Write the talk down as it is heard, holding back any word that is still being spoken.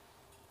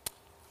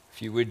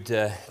If you would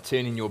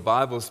turn in your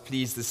Bibles,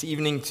 please, this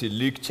evening to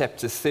Luke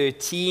chapter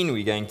 13.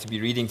 We're going to be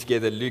reading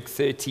together Luke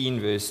 13,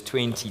 verse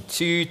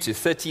 22 to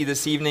 30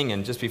 this evening.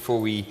 And just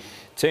before we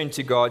turn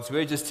to God's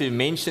Word, just to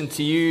mention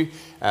to you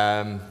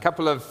a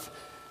couple of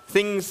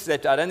things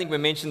that I don't think were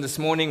mentioned this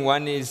morning.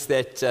 One is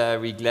that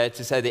we're glad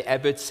to say the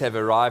Abbotts have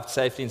arrived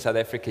safely in South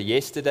Africa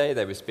yesterday.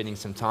 They were spending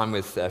some time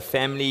with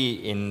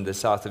family in the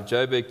south of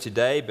Joburg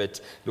today, but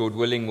Lord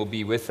willing will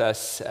be with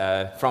us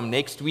from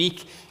next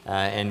week,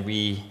 and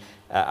we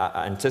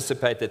I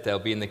anticipate that they'll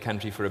be in the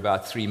country for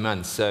about 3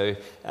 months. So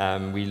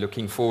we're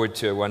looking forward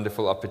to a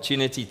wonderful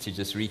opportunity to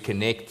just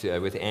reconnect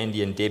with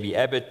Andy and Debbie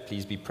Abbott.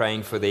 Please be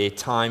praying for their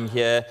time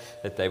here,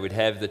 that they would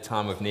have the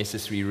time of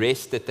necessary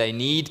rest that they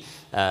need,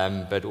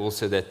 but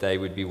also that they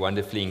would be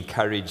wonderfully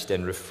encouraged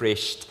and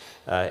refreshed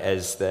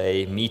as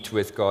they meet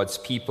with God's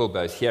people,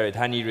 both here at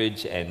Honey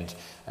Ridge and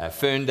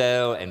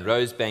Ferndale and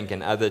Rosebank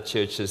and other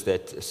churches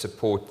that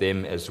support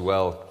them as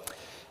well.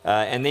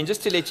 And then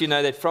just to let you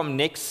know that from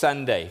next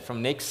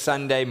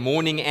Sunday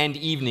morning and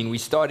evening, we're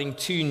starting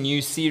 2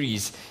 new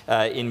series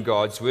in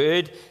God's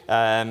Word.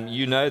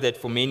 You know that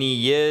for many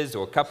years,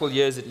 or a couple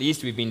years at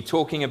least, we've been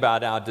talking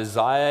about our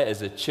desire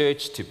as a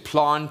church to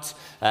plant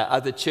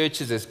other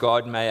churches as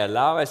God may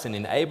allow us and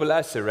enable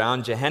us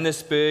around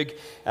Johannesburg.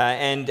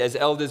 And as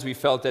elders, we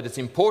felt that it's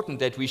important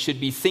that we should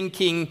be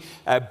thinking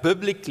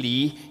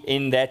biblically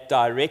in that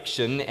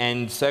direction.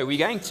 And so we're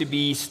going to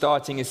be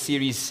starting a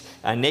series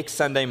next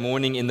Sunday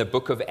morning in the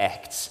book of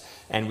Acts.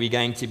 And we're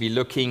going to be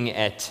looking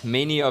at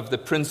many of the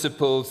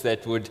principles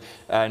that would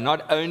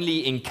not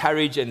only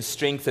encourage and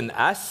strengthen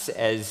us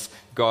as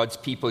God's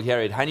people here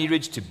at Honey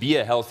Ridge to be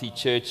a healthy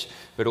church,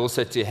 but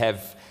also to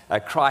have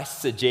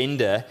Christ's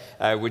agenda,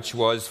 which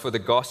was for the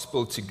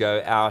gospel to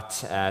go out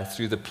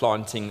through the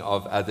planting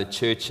of other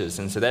churches.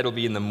 And so that'll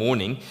be in the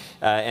morning.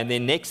 And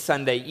then next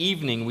Sunday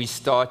evening, we're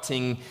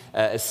starting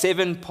a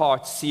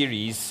 7-part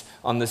series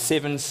on the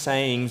 7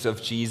 sayings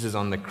of Jesus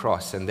on the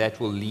cross. And that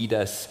will lead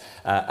us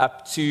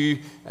up to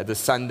the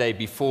Sunday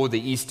before the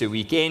Easter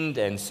weekend.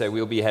 And so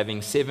we'll be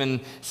having 7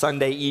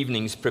 Sunday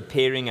evenings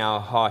preparing our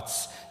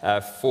hearts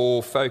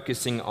for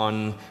focusing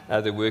on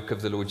the work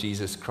of the Lord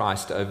Jesus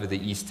Christ over the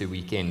Easter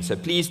weekend. So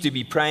please do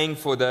be praying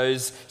for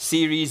those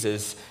series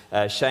as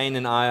Shane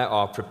and I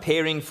are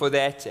preparing for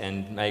that,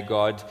 and may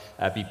God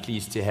be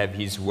pleased to have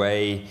His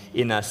way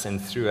in us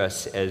and through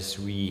us as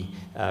we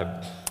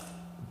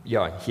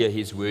hear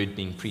His word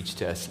being preached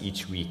to us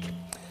each week.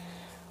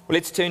 Well,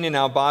 let's turn in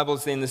our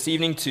Bibles then this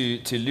evening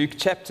to Luke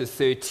chapter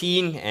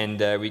 13, and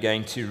we're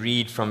going to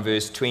read from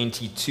verse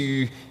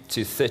 22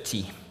 to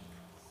 30.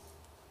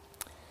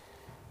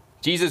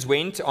 Jesus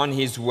went on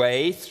his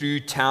way through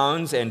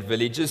towns and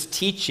villages,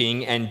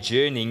 teaching and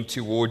journeying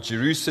toward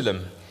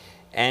Jerusalem.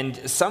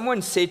 And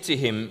someone said to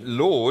him,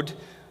 "Lord,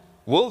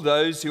 will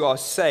those who are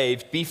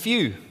saved be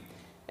few?"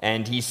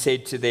 And he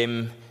said to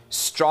them,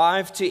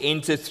 "Strive to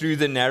enter through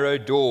the narrow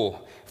door,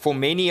 for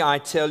many, I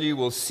tell you,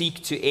 will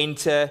seek to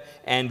enter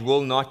and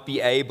will not be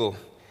able.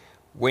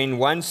 When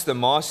once the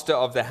master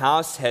of the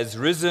house has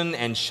risen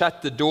and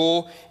shut the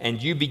door,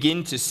 and you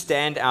begin to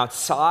stand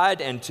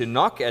outside and to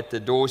knock at the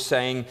door,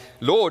 saying,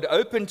 'Lord,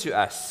 open to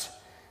us,'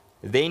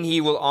 then he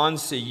will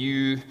answer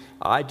you,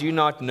 'I do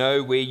not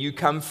know where you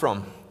come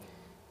from.'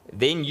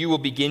 Then you will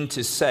begin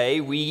to say,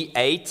 'We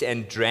ate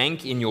and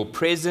drank in your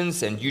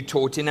presence, and you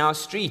taught in our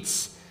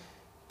streets.'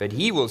 But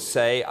he will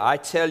say, 'I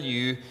tell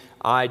you,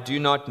 I do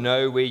not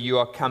know where you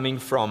are coming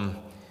from.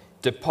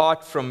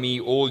 Depart from me,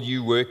 all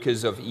you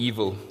workers of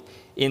evil.'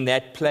 In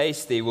that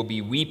place there will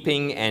be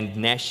weeping and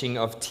gnashing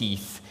of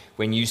teeth,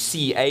 when you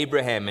see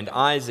Abraham and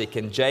Isaac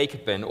and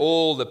Jacob and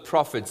all the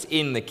prophets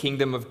in the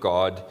kingdom of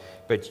God,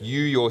 but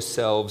you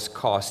yourselves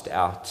cast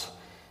out.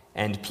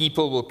 And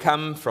people will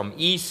come from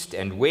east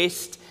and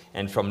west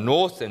and from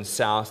north and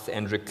south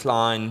and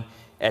recline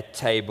at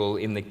table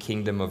in the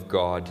kingdom of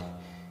God.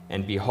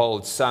 And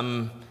behold,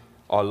 some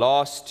are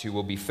last who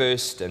will be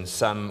first, and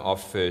some are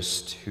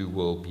first who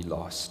will be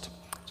last."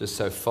 Just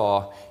so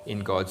far in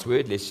God's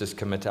word, let's just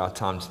commit our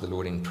time to the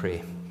Lord in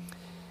prayer.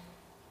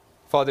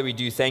 Father, we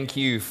do thank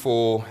you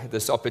for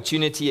this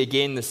opportunity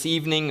again this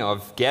evening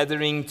of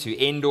gathering to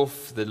end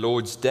off the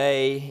Lord's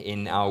day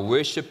in our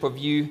worship of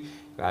you.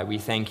 We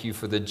thank you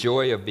for the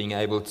joy of being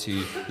able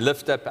to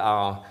lift up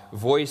our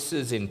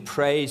voices in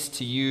praise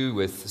to you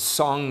with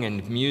song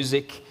and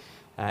music.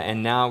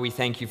 And now we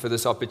thank you for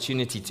this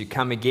opportunity to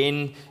come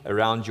again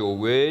around your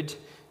word.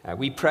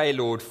 We pray,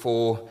 Lord,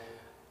 for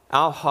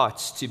our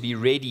hearts to be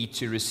ready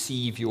to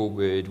receive your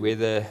word,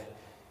 whether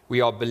we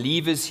are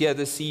believers here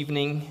this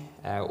evening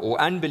or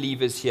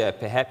unbelievers here,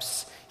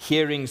 perhaps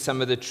hearing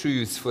some of the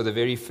truths for the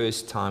very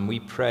first time.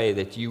 We pray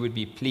that you would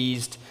be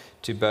pleased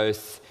to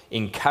both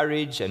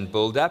encourage and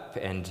build up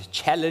and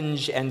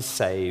challenge and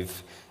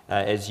save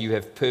as you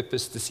have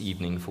purposed this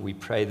evening. For we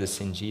pray this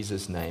in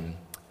Jesus' name.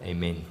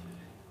 Amen.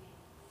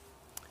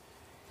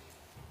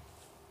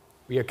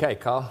 We okay,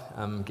 Carl?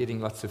 I'm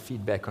getting lots of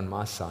feedback on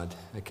my side.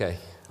 Okay,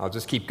 I'll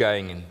just keep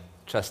going and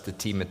trust the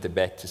team at the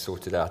back to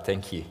sort it out.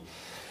 Thank you.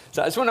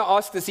 So I just want to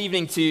ask this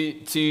evening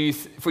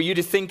for you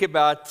to think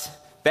about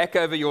back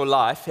over your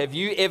life. Have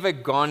you ever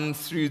gone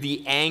through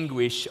the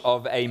anguish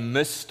of a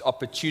missed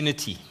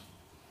opportunity?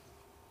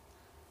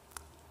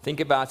 Think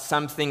about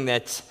something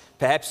that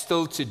perhaps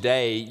still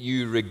today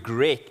you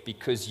regret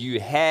because you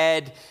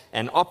had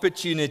an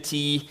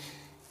opportunity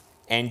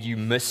and you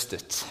missed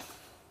it.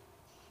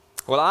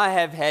 Well, I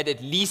have had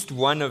at least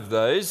one of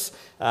those.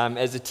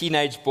 As a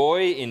teenage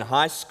boy in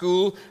high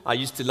school, I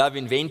used to love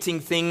inventing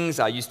things.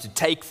 I used to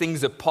take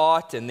things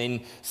apart and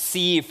then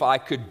see if I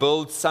could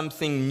build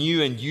something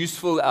new and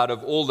useful out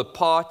of all the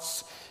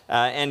parts.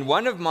 And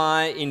one of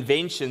my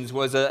inventions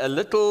was a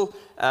little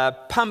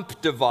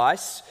pump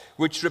device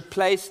which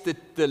replaced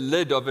the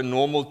lid of a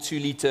normal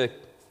 2-liter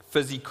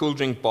fizzy cool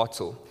drink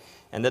bottle.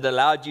 And that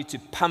allowed you to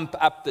pump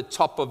up the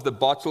top of the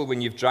bottle when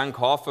you've drunk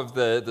half of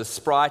the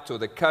Sprite or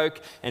the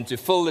Coke, and to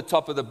fill the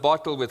top of the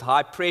bottle with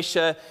high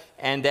pressure,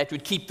 and that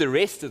would keep the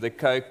rest of the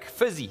Coke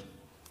fizzy.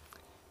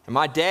 And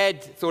my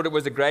dad thought it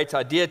was a great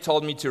idea,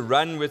 told me to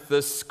run with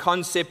this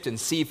concept and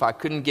see if I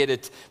couldn't get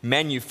it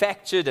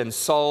manufactured and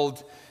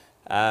sold,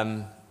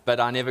 but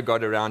I never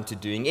got around to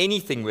doing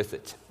anything with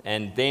it.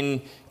 And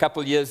then a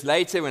couple years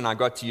later, when I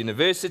got to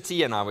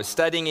university and I was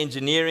studying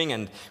engineering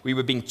and we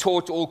were being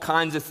taught all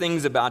kinds of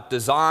things about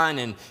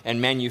design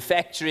and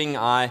manufacturing,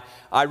 I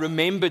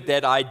remembered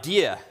that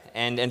idea.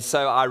 And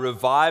so I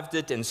revived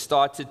it and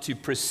started to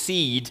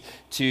proceed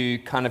to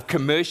kind of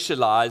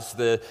commercialize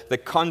the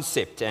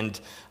concept. And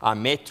I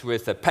met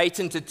with a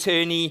patent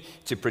attorney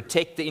to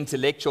protect the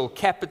intellectual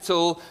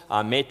capital.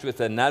 I met with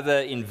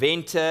another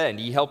inventor, and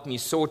he helped me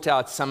sort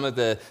out some of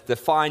the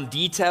fine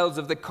details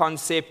of the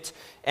concept.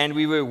 And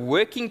we were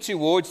working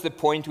towards the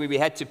point where we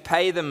had to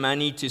pay the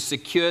money to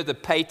secure the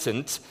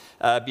patent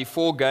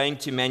before going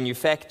to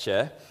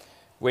manufacture,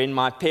 when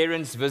my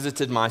parents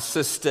visited my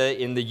sister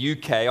in the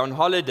UK on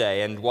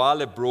holiday. And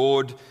while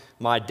abroad,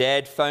 my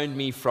dad phoned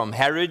me from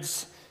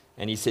Harrods,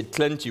 and he said,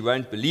 "Clint, you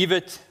won't believe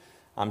it.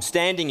 I'm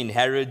standing in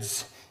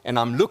Harrods, and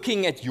I'm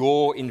looking at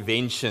your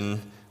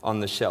invention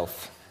on the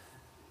shelf."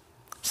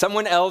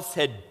 Someone else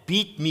had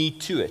beat me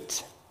to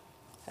it,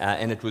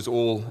 and it was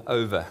all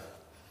over.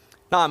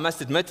 Now, I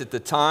must admit, at the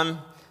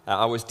time,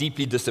 I was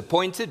deeply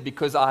disappointed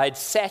because I had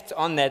sat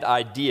on that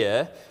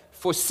idea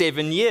for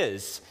 7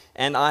 years,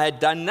 and I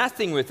had done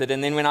nothing with it.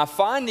 And then when I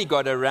finally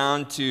got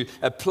around to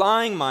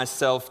applying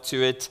myself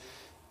to it,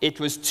 it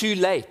was too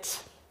late.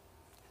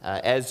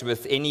 As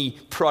with any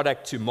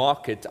product to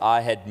market,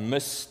 I had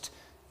missed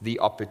the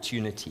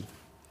opportunity.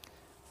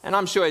 And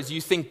I'm sure as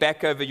you think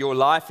back over your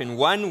life, in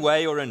one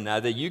way or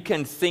another, you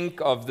can think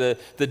of the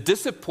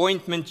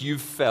disappointment you've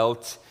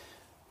felt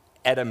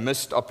at a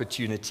missed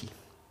opportunity.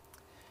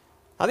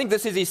 I think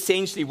this is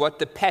essentially what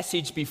the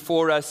passage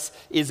before us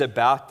is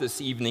about this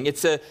evening.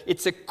 It's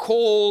a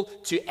call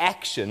to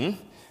action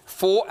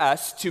for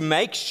us to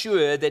make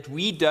sure that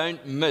we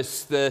don't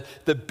miss the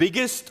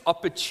biggest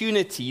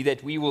opportunity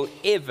that we will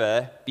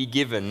ever be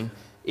given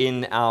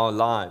in our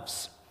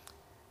lives.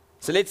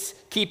 So let's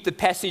keep the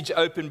passage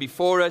open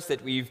before us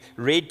that we've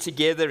read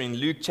together in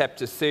Luke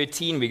chapter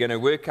 13. We're going to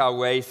work our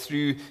way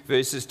through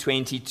verses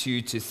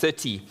 22 to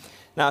 30.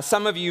 Now,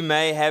 some of you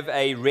may have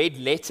a red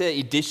letter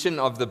edition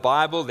of the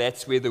Bible.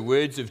 That's where the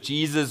words of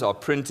Jesus are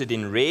printed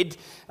in red.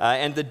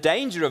 And the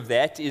danger of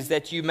that is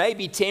that you may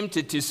be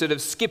tempted to sort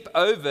of skip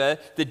over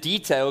the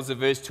details of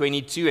verse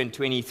 22 and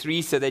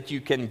 23 so that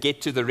you can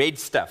get to the red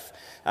stuff,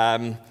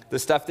 the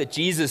stuff that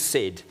Jesus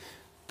said.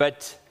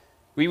 But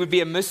we would be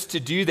amiss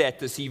to do that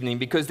this evening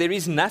because there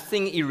is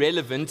nothing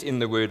irrelevant in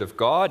the Word of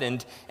God.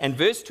 And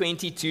verse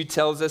 22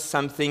 tells us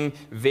something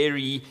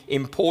very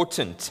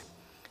important.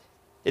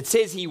 It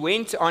says he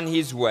went on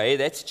his way,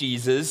 that's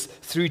Jesus,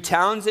 through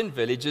towns and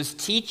villages,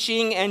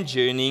 teaching and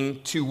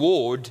journeying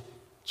toward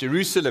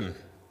Jerusalem.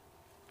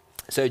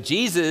 So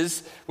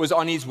Jesus was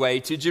on his way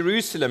to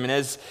Jerusalem. And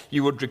as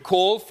you would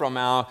recall from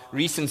our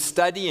recent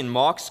study in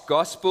Mark's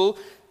Gospel,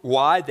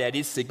 why that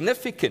is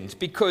significant.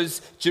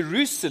 Because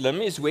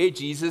Jerusalem is where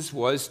Jesus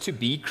was to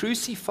be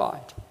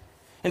crucified.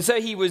 And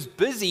so he was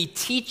busy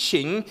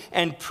teaching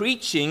and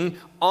preaching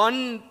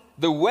on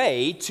the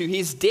way to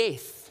his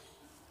death.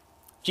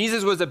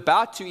 Jesus was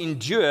about to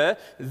endure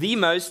the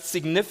most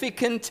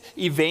significant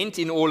event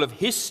in all of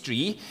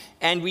history,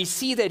 and we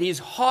see that his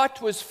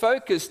heart was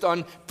focused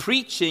on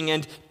preaching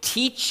and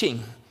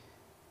teaching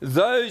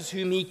those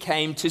whom he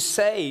came to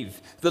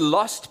save, the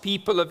lost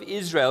people of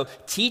Israel,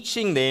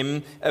 teaching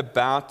them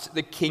about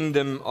the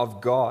kingdom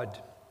of God.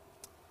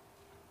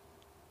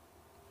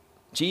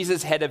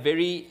 Jesus had a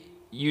very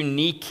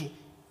unique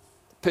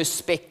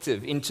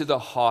perspective into the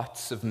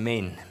hearts of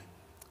men.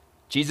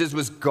 Jesus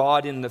was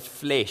God in the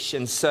flesh,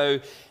 and so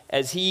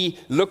as he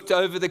looked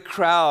over the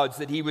crowds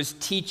that he was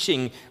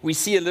teaching, we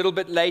see a little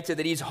bit later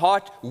that his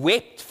heart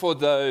wept for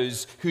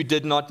those who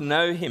did not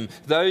know him,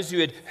 those who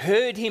had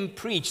heard him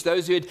preach,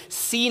 those who had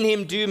seen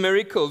him do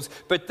miracles,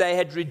 but they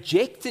had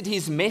rejected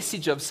his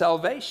message of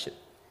salvation.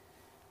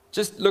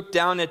 Just look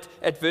down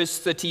at verse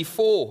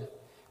 34.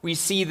 We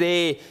see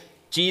there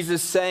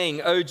Jesus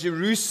saying, "O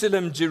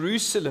Jerusalem,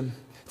 Jerusalem,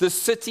 the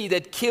city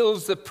that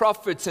kills the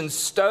prophets and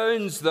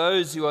stones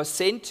those who are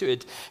sent to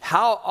it.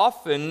 How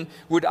often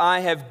would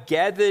I have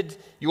gathered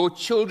your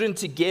children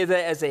together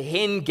as a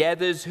hen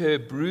gathers her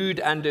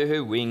brood under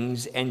her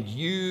wings, and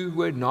you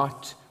were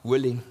not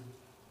willing."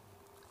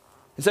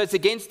 And so it's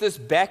against this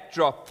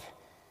backdrop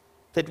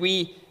that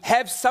we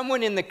have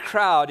someone in the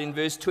crowd in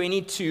verse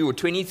 22 or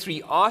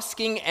 23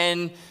 asking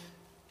an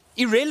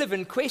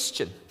irrelevant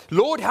question.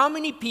 "Lord, how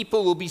many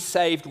people will be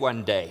saved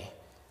one day?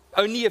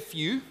 Only a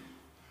few?"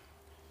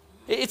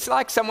 It's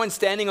like someone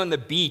standing on the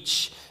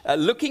beach,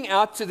 looking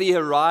out to the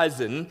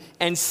horizon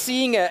and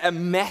seeing a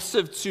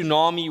massive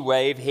tsunami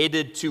wave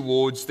headed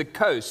towards the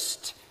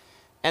coast,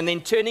 and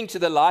then turning to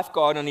the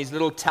lifeguard on his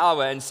little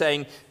tower and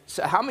saying,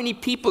 "So how many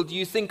people do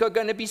you think are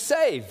going to be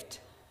saved?"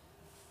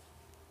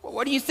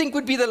 What do you think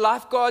would be the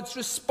lifeguard's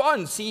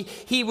response?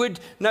 He would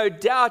no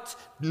doubt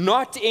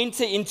not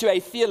enter into a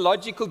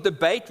theological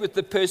debate with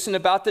the person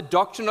about the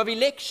doctrine of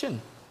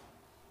election.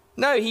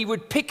 No, he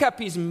would pick up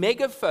his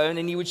megaphone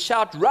and he would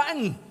shout,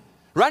 "Run!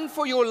 Run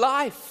for your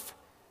life!"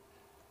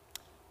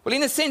 Well,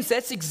 in a sense,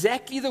 that's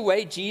exactly the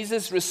way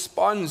Jesus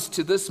responds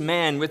to this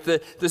man, with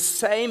the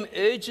same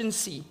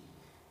urgency.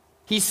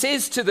 He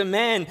says to the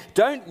man,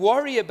 "Don't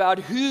worry about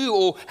who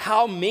or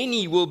how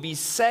many will be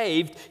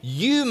saved.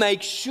 You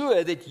make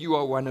sure that you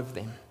are one of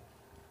them."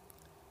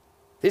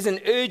 There's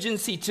an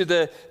urgency to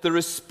the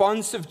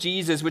response of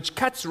Jesus which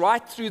cuts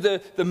right through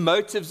the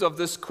motives of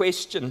this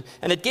question,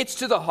 and it gets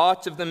to the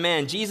heart of the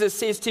man. Jesus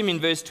says to him in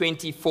verse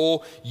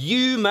 24,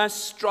 "You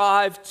must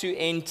strive to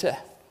enter.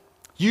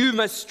 You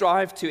must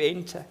strive to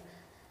enter."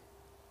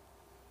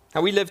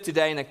 Now, we live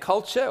today in a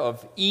culture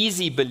of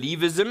easy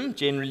believism,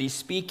 generally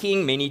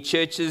speaking. Many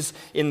churches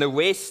in the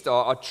West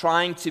are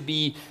trying to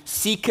be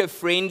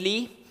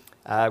seeker-friendly.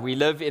 We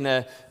live in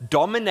a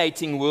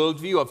dominating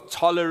worldview of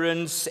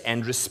tolerance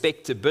and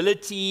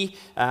respectability.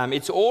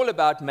 It's all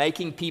about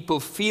making people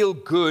feel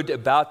good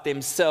about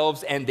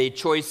themselves and their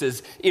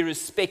choices,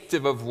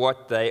 irrespective of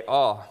what they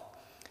are.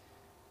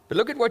 But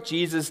look at what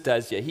Jesus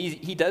does here.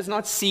 He does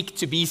not seek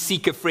to be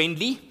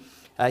seeker-friendly.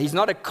 He's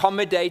not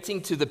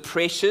accommodating to the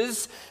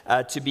pressures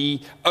to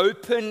be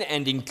open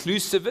and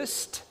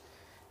inclusivist.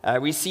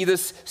 We see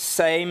this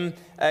same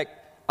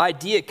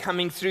idea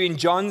coming through in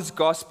John's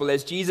gospel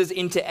as Jesus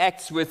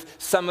interacts with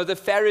some of the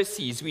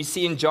Pharisees. We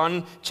see in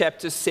John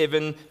chapter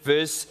 10,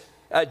 verse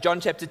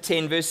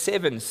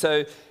 7.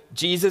 "So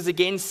Jesus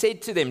again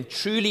said to them,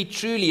 'Truly,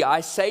 truly, I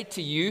say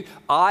to you,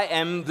 I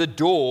am the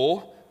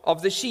door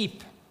of the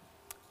sheep.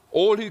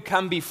 All who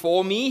come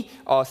before me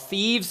are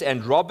thieves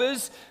and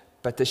robbers,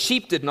 but the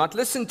sheep did not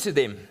listen to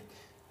them.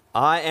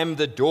 I am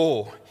the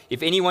door.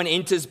 If anyone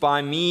enters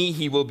by me,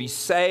 he will be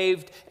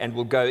saved and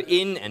will go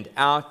in and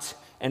out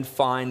and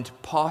find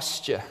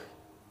pasture.'"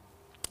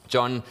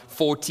 John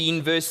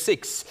 14, verse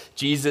 6,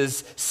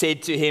 Jesus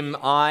said to him,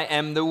 "I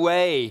am the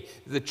way,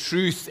 the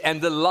truth,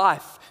 and the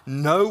life.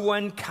 No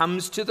one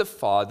comes to the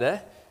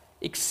Father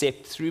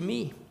except through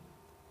me."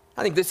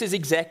 I think this is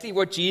exactly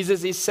what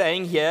Jesus is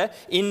saying here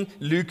in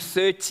Luke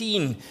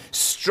 13.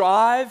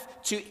 Strive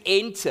to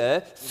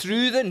enter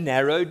through the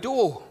narrow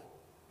door.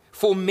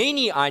 For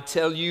many, I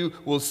tell you,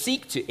 will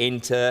seek to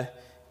enter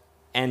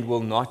and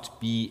will not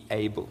be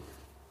able.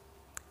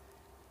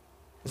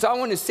 So I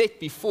want to set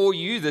before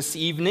you this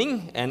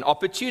evening an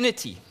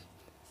opportunity.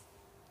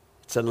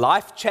 It's a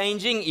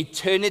life-changing,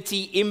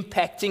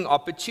 eternity-impacting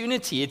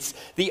opportunity. It's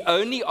the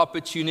only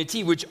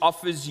opportunity which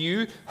offers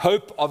you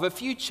hope of a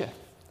future.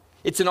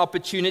 It's an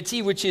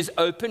opportunity which is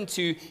open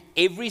to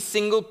every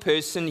single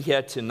person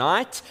here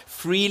tonight,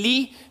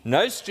 freely,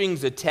 no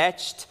strings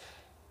attached,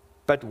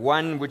 but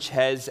one which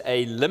has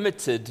a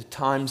limited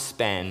time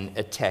span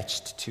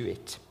attached to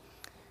it.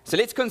 So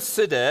let's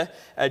consider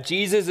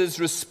Jesus'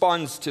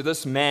 response to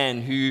this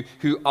man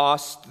who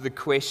asked the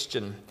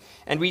question.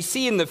 And we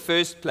see in the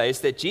first place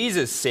that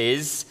Jesus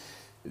says,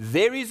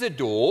 "There is a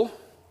door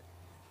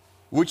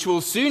which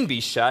will soon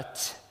be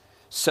shut,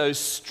 so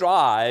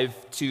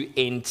strive to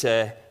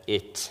enter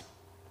it."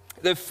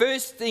 The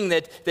first thing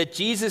that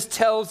Jesus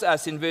tells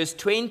us in verse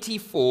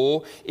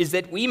 24 is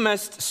that we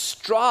must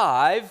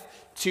strive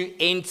to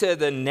enter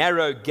the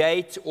narrow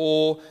gate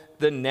or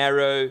the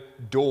narrow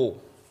door.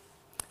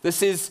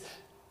 This is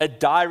a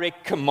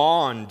direct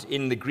command.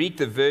 In the Greek,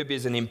 the verb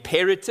is an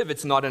imperative.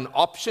 It's not an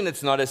option.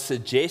 It's not a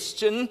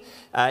suggestion.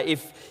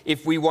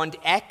 If we want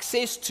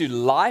access to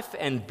life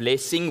and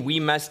blessing, we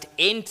must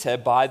enter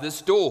by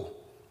this door.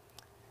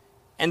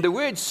 And the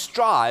word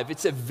strive,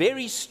 it's a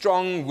very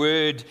strong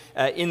word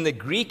in the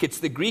Greek. It's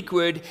the Greek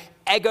word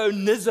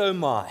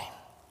agonizomai,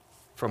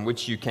 from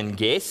which you can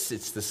guess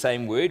it's the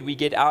same word we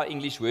get our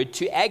English word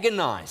to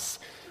agonize.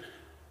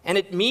 And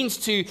it means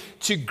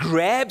to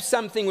grab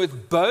something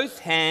with both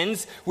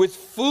hands, with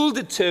full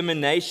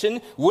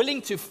determination,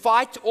 willing to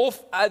fight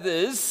off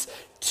others,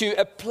 to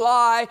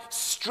apply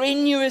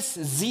strenuous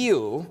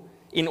zeal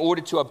in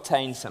order to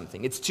obtain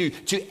something. It's to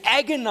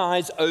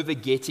agonize over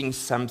getting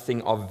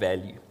something of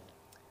value.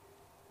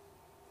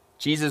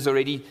 Jesus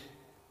already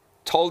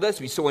told us,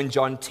 we saw in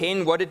John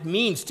 10, what it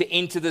means to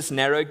enter this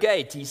narrow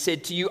gate. He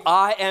said to you,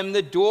 I am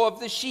the door of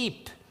the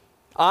sheep.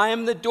 I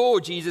am the door,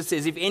 Jesus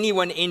says. If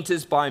anyone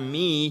enters by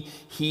me,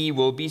 he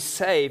will be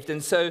saved.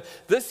 And so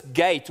this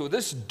gate or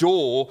this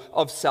door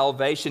of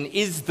salvation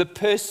is the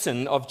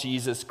person of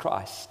Jesus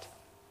Christ.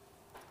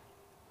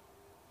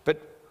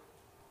 But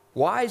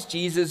why is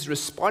Jesus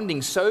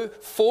responding so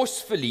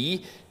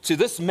forcefully to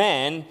this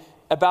man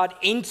about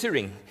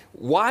entering?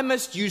 Why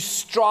must you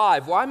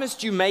strive? Why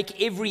must you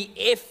make every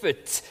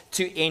effort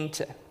to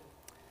enter?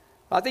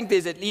 I think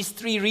there's at least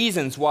 3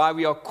 reasons why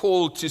we are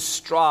called to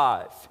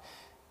strive.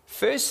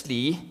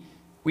 Firstly,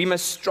 we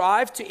must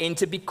strive to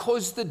enter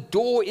because the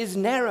door is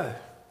narrow.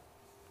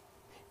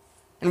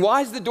 And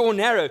why is the door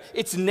narrow?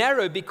 It's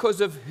narrow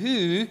because of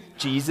who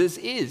Jesus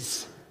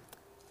is.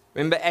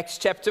 Remember Acts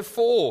chapter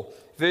 4,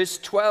 verse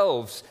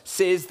 12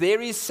 says,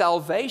 there is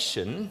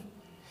salvation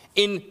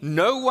in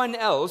no one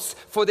else,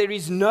 for there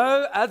is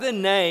no other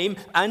name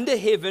under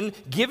heaven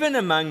given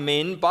among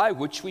men by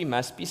which we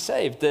must be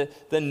saved.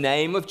 The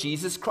name of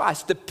Jesus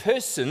Christ, the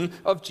person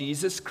of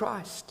Jesus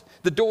Christ.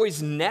 The door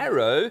is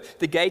narrow,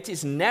 the gate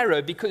is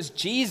narrow because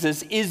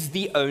Jesus is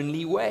the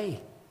only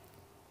way.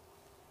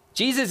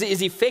 Jesus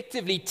is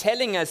effectively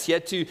telling us here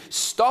to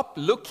stop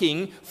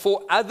looking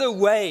for other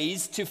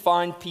ways to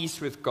find peace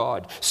with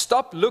God.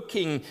 Stop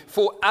looking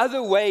for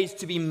other ways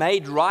to be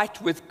made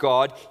right with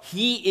God.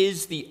 He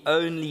is the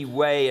only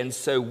way, and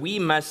so we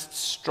must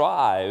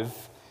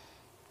strive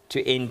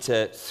to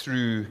enter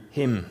through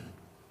him.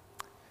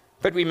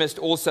 But we must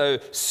also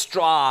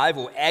strive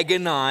or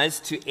agonize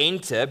to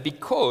enter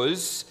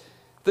because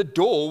the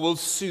door will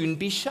soon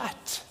be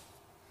shut.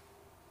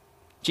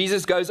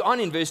 Jesus goes on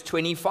in verse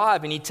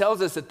 25 and he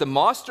tells us that the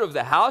master of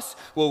the house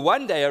will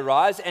one day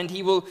arise and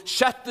he will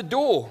shut the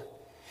door,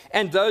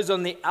 and those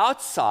on the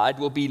outside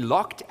will be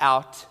locked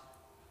out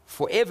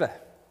forever.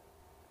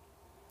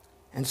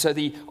 And so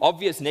the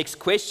obvious next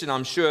question,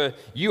 I'm sure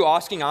you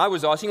asking, I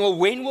was asking, well,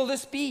 when will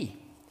this be?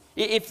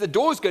 If the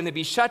door's going to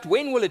be shut,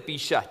 when will it be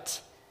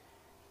shut?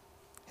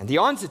 And the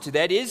answer to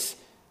that is,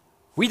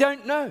 we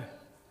don't know.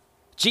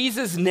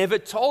 Jesus never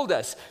told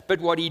us, but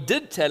what he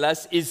did tell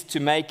us is to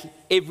make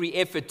every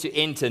effort to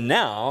enter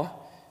now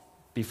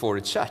before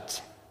it's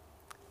shut.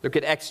 Look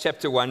at Acts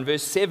chapter 1,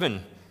 verse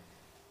 7.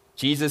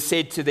 Jesus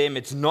said to them,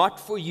 it's not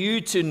for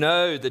you to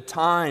know the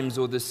times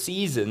or the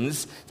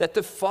seasons that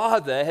the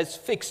Father has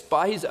fixed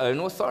by his own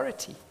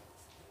authority.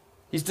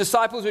 His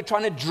disciples were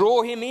trying to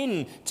draw him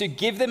in to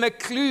give them a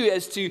clue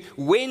as to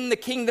when the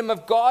kingdom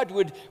of God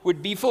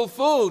would be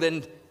fulfilled.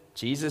 And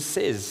Jesus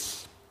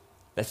says,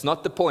 that's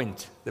not the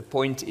point. The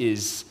point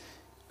is,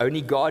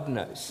 only God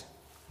knows.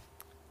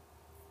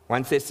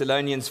 1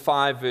 Thessalonians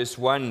 5 verse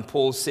 1,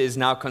 Paul says,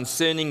 now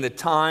concerning the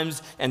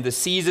times and the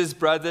seasons,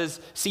 brothers,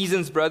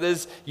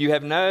 you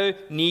have no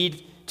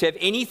need to have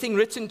anything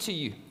written to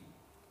you.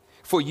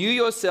 For you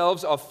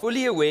yourselves are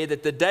fully aware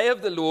that the day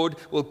of the Lord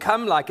will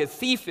come like a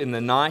thief in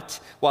the night,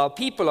 while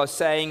people are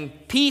saying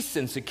peace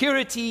and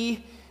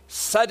security.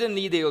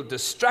 Suddenly their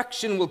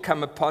destruction will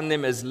come upon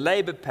them as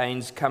labor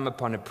pains come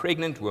upon a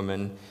pregnant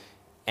woman,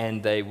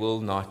 and they will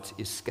not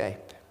escape.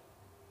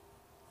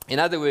 In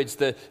other words,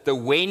 the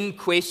when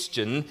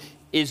question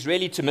is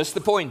really to miss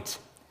the point.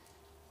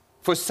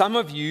 For some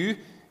of you,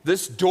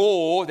 this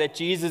door that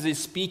Jesus is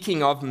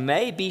speaking of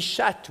may be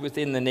shut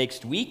within the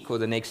next week or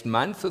the next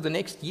month or the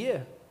next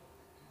year.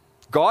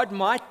 God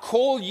might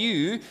call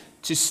you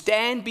to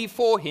stand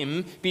before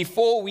him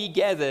before we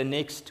gather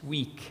next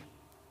week.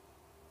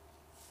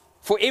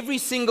 For every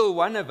single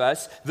one of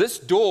us, this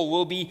door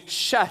will be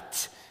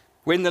shut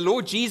when the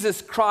Lord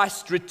Jesus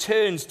Christ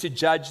returns to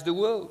judge the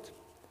world.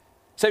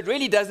 So it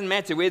really doesn't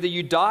matter whether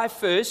you die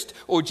first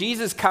or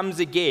Jesus comes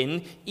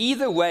again.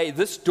 Either way,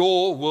 this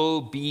door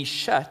will be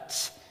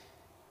shut.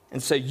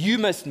 And so you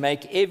must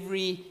make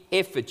every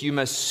effort. You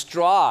must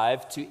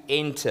strive to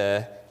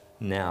enter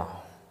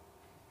now.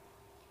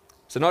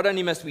 So not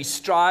only must we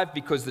strive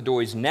because the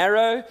door is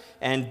narrow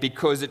and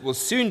because it will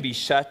soon be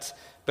shut,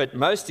 but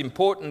most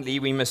importantly,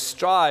 we must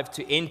strive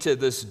to enter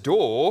this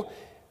door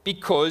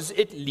because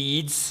it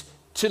leads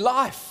to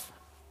life.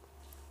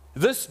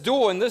 This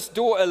door and this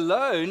door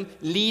alone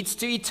leads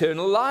to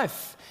eternal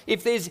life.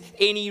 If there's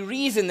any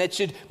reason that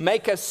should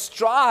make us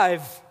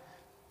strive,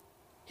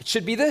 it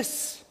should be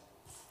this.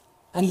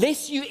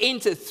 Unless you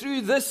enter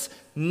through this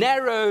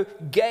narrow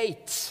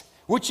gate,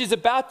 which is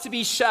about to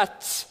be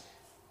shut,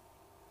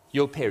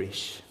 you'll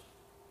perish.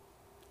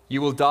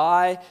 You will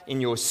die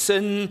in your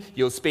sin.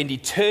 You'll spend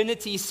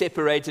eternity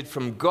separated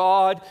from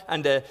God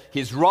under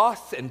his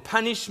wrath and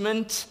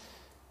punishment.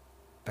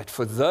 But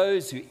for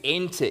those who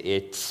enter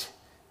it,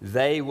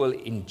 they will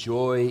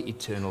enjoy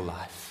eternal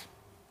life.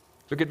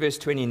 Look at verse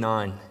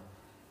 29.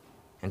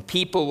 And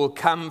people will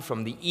come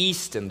from the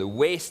east and the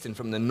west and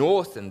from the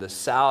north and the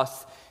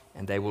south,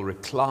 and they will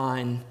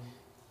recline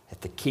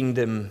at the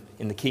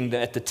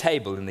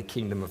table in the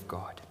kingdom of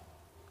God.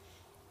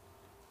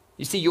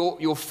 You see,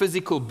 your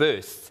physical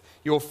birth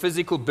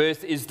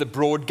is the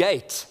broad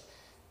gate.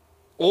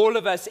 All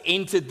of us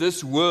entered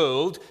this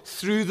world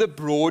through the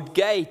broad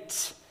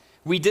gate.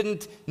 We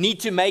didn't need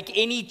to make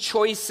any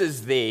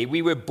choices there.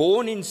 We were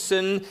born in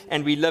sin,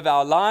 and we live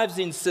our lives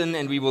in sin,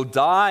 and we will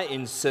die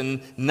in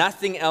sin.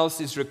 Nothing else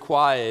is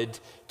required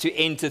to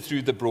enter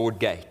through the broad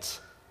gate.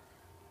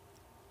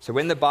 So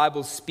when the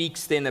Bible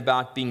speaks then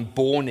about being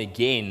born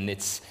again,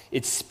 it's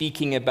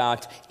speaking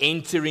about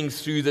entering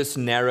through this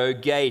narrow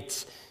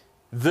gate.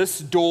 This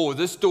door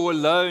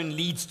alone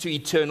leads to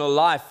eternal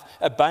life,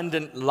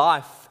 abundant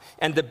life,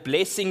 and the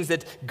blessings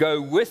that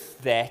go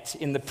with that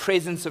in the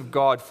presence of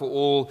God for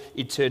all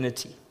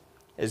eternity,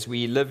 as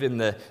we live in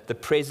the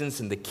presence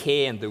and the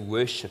care and the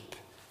worship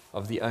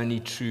of the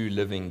only true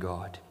living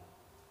God.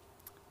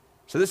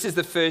 So this is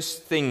the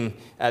first thing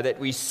that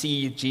we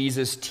see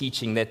Jesus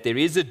teaching, that there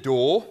is a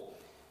door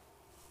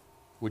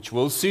which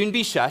will soon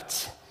be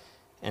shut,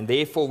 and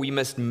therefore we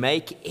must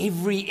make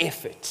every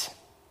effort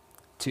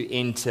to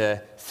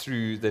enter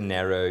through the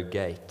narrow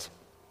gate.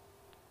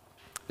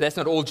 That's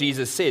not all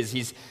Jesus says.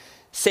 His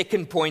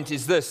second point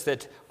is this,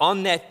 that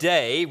on that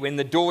day when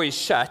the door is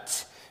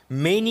shut,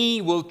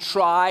 many will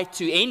try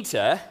to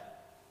enter,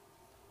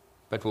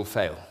 but will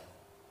fail.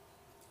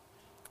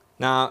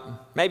 Now,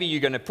 maybe you're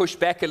going to push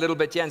back a little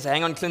bit here and say,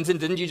 hang on, Clinton,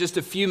 didn't you just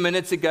a few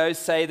minutes ago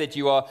say that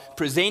you are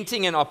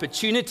presenting an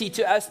opportunity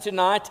to us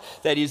tonight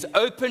that is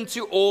open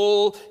to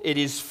all, it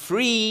is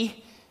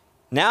free?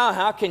 Now,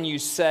 how can you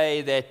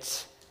say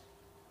that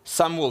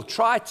some will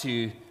try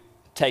to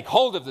take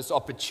hold of this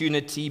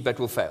opportunity but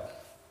will fail?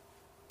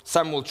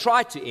 Some will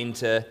try to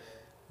enter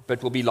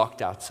but will be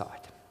locked outside.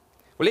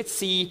 Well, let's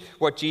see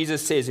what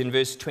Jesus says in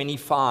verse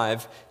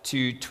 25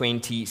 to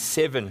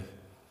 27.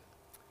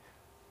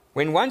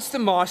 When once the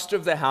master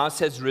of the house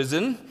has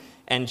risen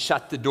and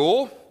shut the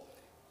door,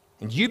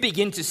 and you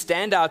begin to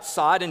stand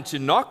outside and to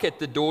knock at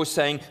the door,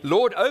 saying,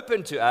 Lord,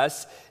 open to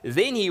us,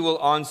 then he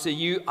will answer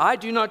you, I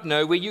do not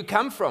know where you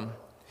come from.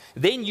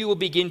 Then you will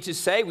begin to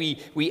say,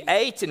 we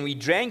ate and we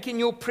drank in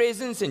your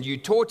presence, and you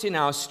taught in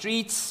our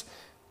streets.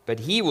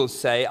 But he will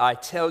say, I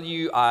tell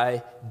you,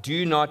 I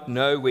do not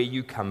know where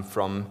you come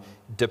from.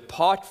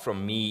 Depart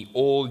from me,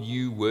 all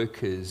you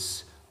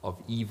workers of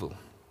evil.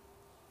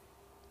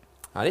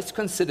 Now let's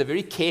consider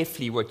very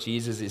carefully what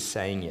Jesus is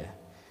saying here.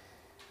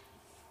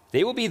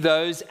 There will be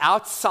those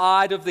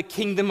outside of the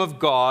kingdom of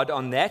God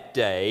on that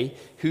day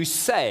who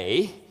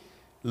say,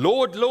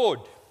 Lord, Lord,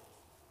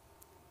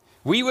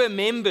 we were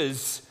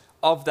members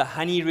of the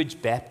Honey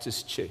Ridge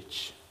Baptist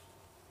Church.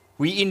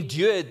 We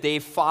endured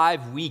their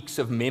 5 weeks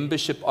of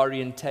membership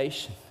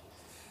orientation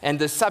and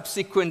the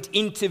subsequent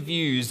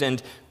interviews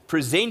and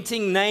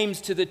presenting names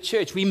to the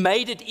church. We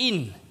made it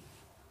in.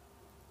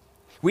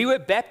 We were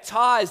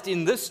baptized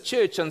in this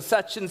church on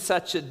such and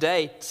such a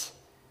date.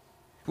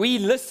 We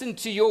listened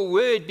to your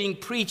word being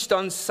preached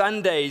on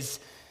Sundays.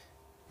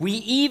 We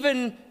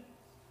even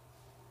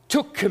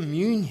took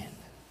communion.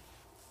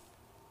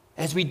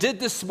 As we did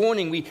this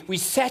morning, we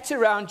sat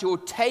around your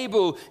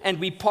table and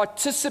we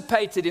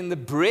participated in the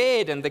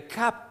bread and the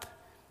cup.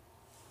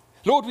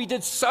 Lord, we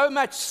did so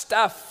much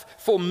stuff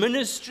for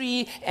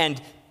ministry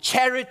and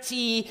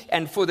charity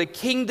and for the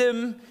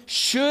kingdom.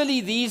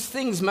 Surely these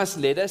things must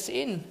let us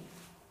in.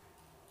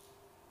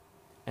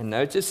 And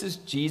notice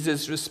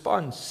Jesus'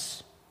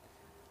 response.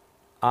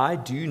 I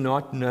do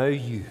not know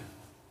you.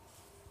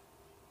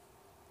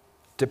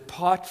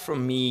 Depart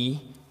from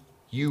me,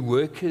 you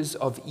workers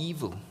of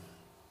evil.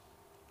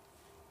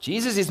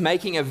 Jesus is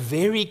making a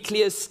very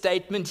clear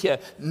statement here.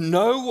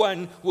 No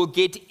one will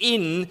get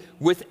in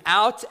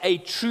without a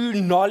true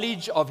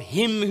knowledge of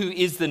him who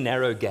is the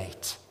narrow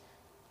gate.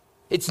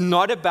 It's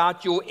not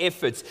about your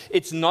efforts.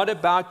 It's not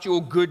about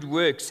your good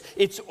works.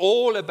 It's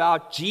all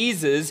about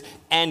Jesus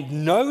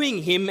and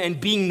knowing him and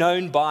being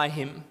known by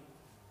him.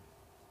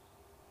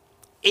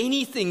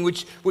 Anything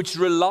which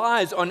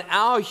relies on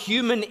our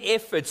human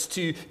efforts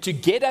to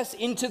get us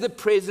into the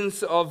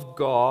presence of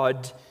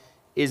God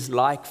is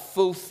like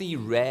filthy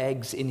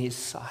rags in his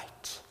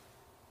sight.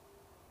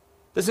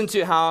 Listen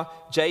to how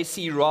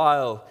J.C.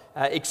 Ryle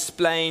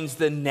explains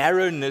the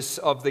narrowness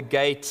of the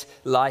gate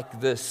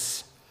like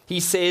this. He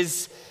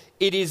says,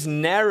 it is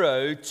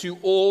narrow to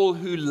all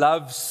who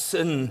love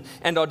sin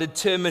and are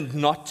determined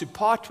not to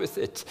part with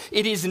it.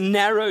 It is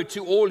narrow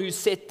to all who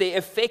set their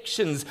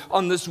affections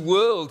on this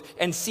world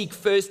and seek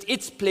first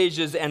its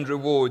pleasures and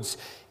rewards.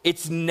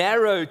 It's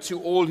narrow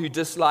to all who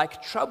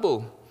dislike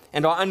trouble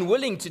and are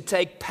unwilling to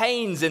take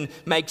pains and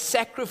make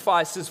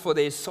sacrifices for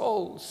their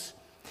souls.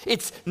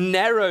 It's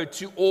narrow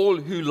to all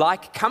who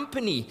like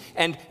company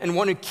and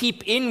want to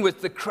keep in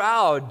with the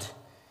crowd.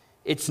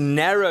 It's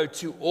narrow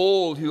to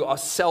all who are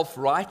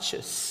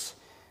self-righteous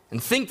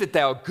and think that they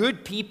are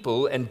good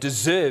people and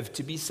deserve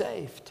to be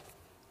saved.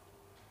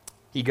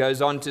 He goes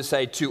on to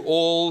say, to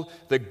all,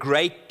 the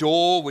great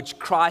door which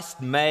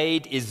Christ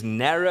made is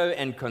narrow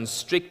and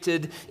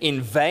constricted.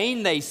 In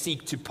vain they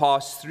seek to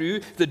pass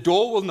through. The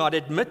door will not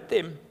admit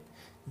them.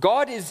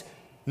 God is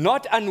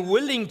not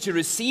unwilling to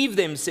receive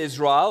them, says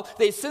Ryle.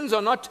 Their sins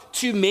are not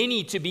too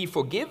many to be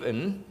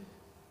forgiven,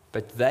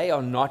 but they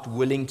are not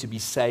willing to be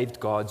saved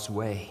God's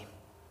way.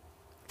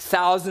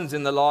 Thousands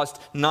in the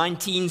last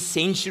 19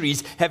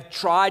 centuries have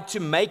tried to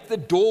make the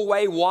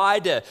doorway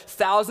wider.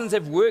 Thousands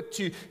have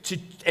worked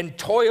and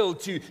toiled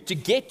to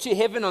get to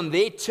heaven on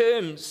their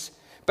terms.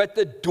 But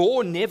the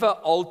door never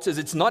alters.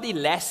 It's not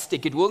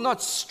elastic. It will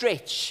not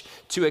stretch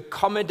to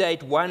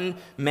accommodate one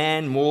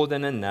man more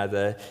than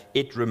another.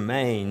 It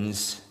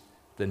remains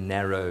the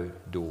narrow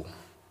door.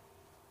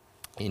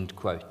 End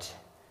quote.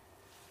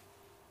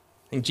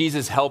 I think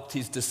Jesus helped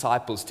his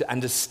disciples to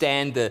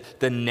understand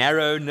the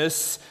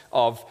narrowness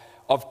of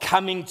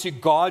coming to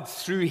God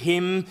through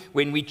him.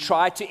 When we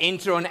try to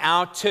enter on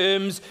our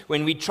terms,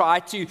 when we try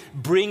to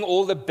bring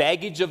all the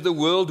baggage of the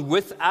world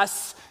with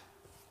us,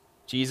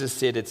 Jesus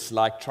said it's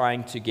like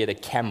trying to get a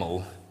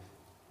camel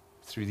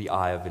through the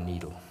eye of a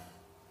needle.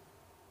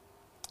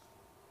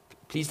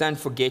 Please don't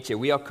forget here,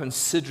 we are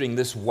considering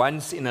this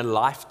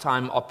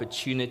once-in-a-lifetime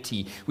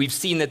opportunity. We've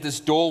seen that this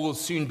door will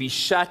soon be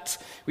shut.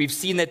 We've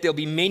seen that there'll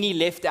be many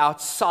left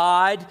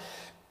outside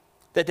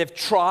that have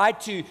tried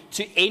to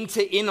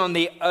enter in on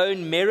their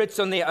own merits,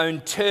 on their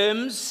own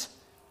terms.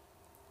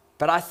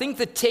 But I think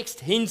the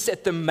text hints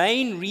at the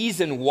main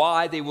reason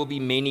why there will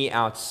be many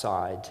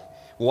outside,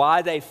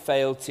 why they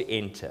failed to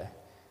enter.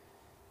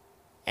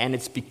 And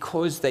it's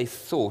because they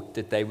thought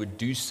that they would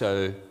do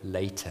so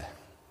later.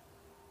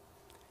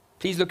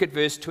 Please look at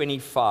verse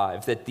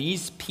 25, that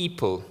these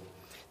people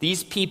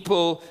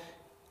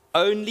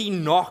only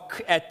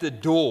knock at the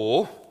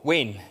door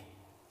when?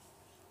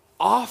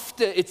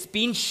 After it's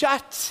been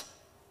shut.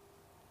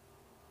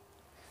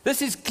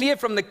 This is clear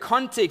from the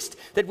context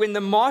that when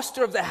the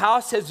master of the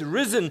house has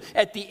risen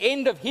at the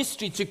end of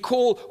history to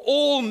call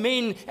all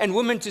men and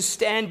women to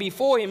stand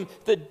before him,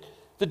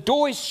 the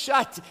door is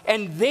shut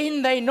and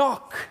then they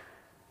knock.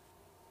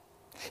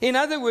 In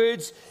other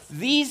words,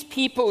 these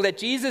people that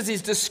Jesus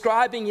is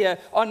describing here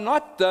are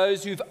not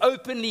those who've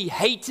openly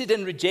hated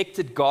and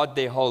rejected God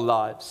their whole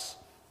lives.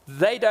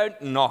 They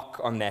don't knock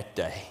on that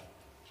day.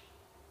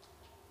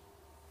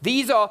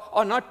 These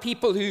are not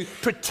people who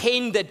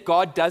pretend that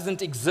God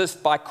doesn't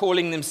exist by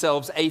calling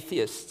themselves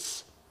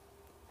atheists.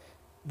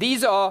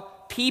 These are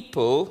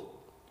people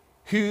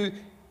who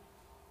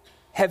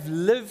have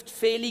lived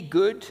fairly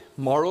good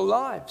moral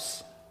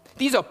lives.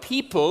 These are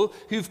people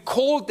who've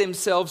called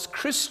themselves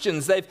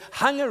Christians. They've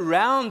hung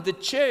around the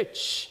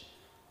church,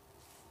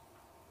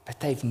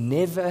 but they've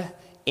never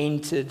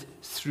entered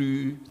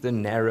through the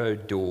narrow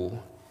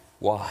door.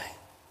 Why?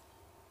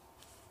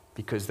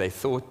 Because they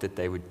thought that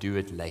they would do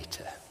it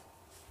later.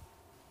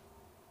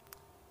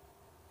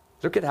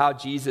 Look at how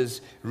Jesus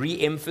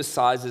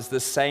re-emphasizes the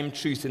same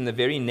truth in the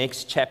very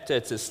next chapter.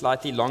 It's a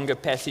slightly longer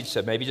passage,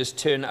 so maybe just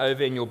turn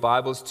over in your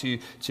Bibles to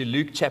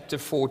Luke chapter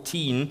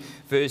 14,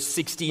 verse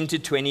 16 to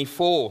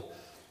 24.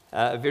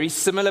 A very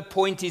similar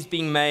point is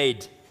being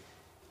made.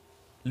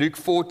 Luke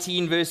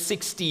 14, verse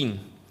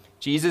 16.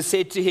 Jesus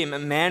said to him, "A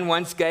man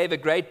once gave a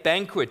great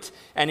banquet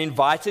and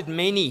invited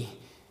many.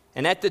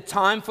 And at the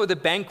time for the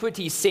banquet,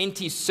 he sent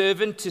his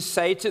servant to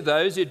say to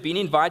those who had been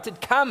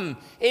invited, 'Come,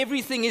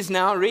 everything is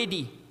now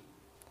ready.'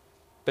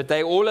 But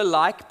they all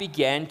alike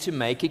began to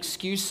make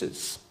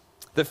excuses.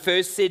 The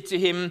first said to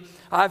him,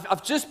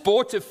 'I've just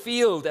bought a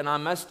field and I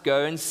must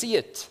go and see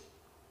it.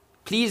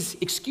 Please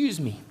excuse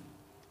me.'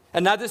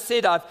 Another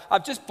said,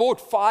 'I've just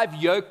bought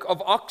 5 yoke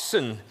of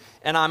oxen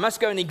and I must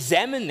go and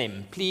examine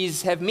them.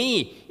 Please have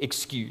me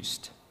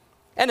excused.'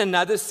 And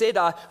another said,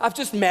 'I've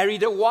just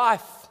married a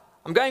wife.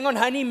 I'm going on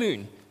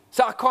honeymoon,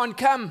 so I can't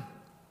come.'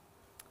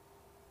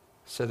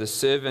 So the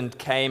servant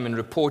came and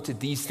reported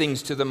these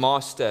things to the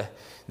master.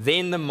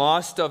 Then the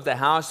master of the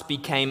house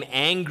became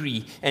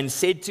angry and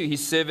said to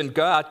his servant,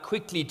 'Go out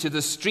quickly to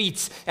the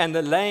streets and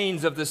the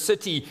lanes of the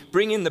city.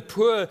 Bring in the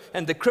poor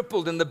and the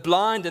crippled and the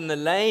blind and the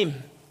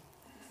lame.'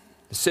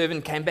 The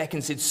servant came back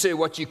and said, 'Sir,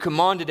 what you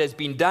commanded has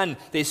been done.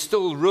 There's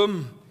still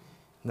room.'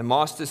 And the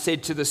master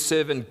said to the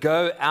servant,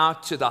 'Go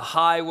out to the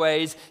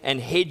highways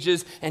and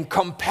hedges and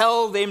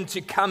compel them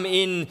to come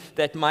in,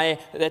 that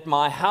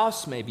my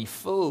house may be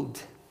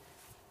filled.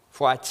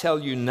 For I tell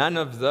you, none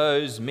of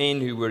those men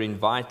who were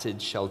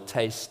invited shall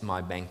taste my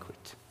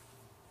banquet.'"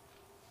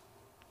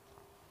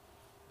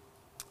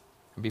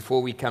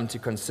 Before we come to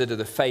consider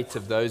the fate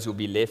of those who will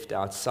be left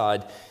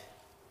outside,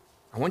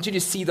 I want you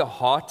to see the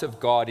heart of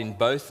God in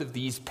both of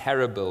these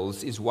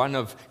parables is one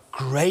of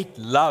great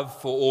love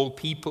for all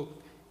people.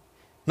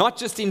 Not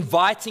just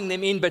inviting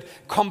them in, but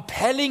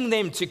compelling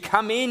them to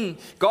come in.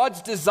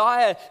 God's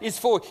desire is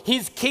for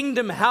his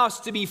kingdom house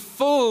to be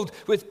filled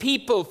with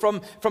people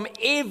from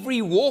every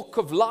walk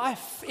of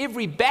life,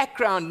 every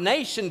background,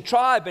 nation,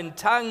 tribe, and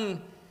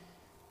tongue.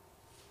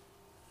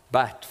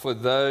 But for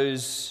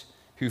those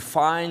who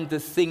find the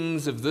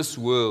things of this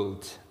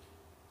world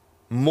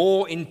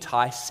more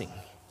enticing,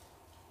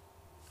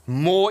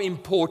 more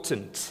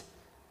important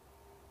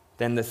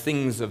than the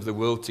things of the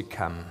world to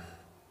come.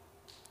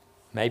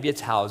 Maybe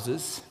it's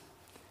houses,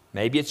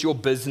 maybe it's your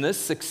business,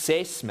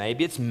 success,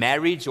 maybe it's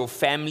marriage or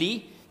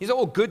family. These are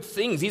all good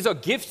things. These are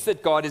gifts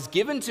that God has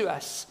given to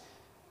us.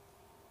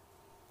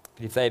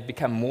 But if they have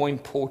become more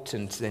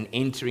important than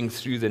entering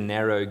through the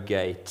narrow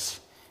gate,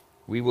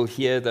 we will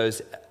hear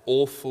those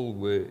awful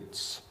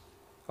words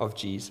of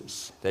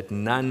Jesus, that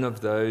none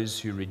of those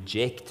who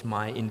reject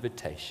my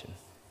invitation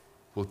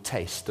will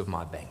taste of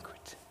my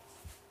banquet.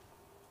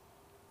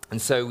 And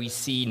so we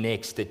see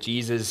next that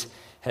Jesus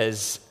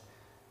has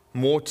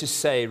more to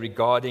say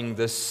regarding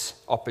this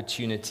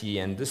opportunity,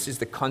 and this is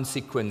the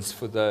consequence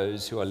for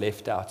those who are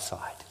left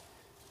outside.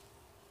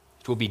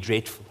 It will be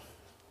dreadful.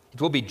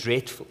 It will be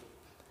dreadful.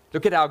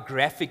 Look at how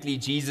graphically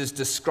Jesus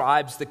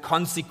describes the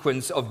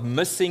consequence of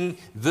missing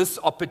this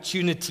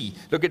opportunity.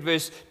 Look at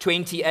verse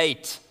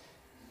 28.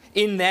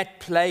 In that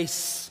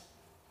place,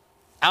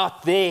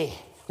 out there,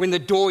 when the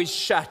door is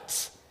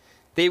shut,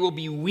 there will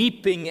be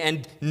weeping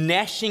and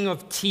gnashing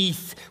of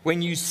teeth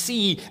when you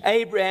see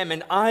Abraham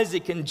and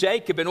Isaac and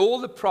Jacob and all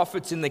the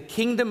prophets in the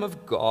kingdom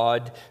of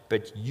God,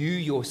 but you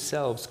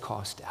yourselves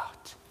cast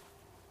out.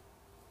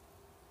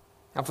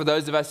 Now, for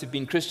those of us who've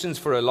been Christians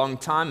for a long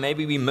time,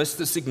 maybe we miss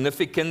the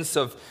significance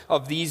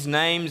of these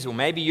names, or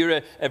maybe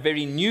you're a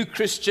very new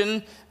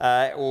Christian,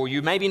 or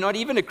you maybe not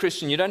even a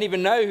Christian. You don't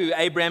even know who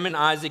Abraham and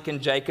Isaac and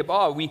Jacob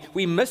are.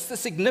 We miss the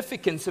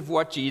significance of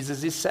what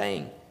Jesus is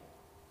saying.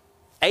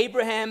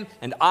 Abraham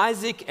and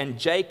Isaac and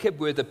Jacob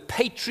were the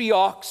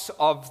patriarchs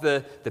of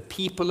the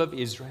people of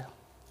Israel.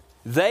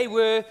 They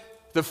were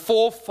the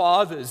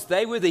forefathers.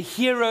 They were the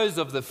heroes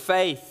of the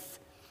faith.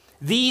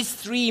 These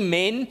three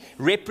men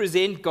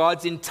represent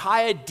God's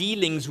entire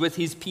dealings with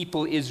his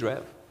people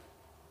Israel.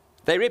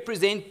 They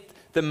represent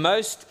the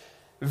most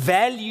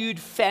valued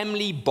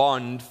family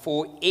bond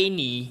for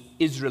any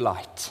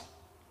Israelite.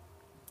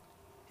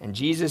 And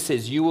Jesus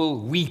says, you will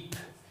weep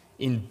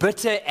in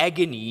bitter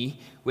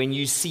agony when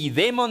you see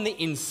them on the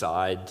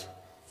inside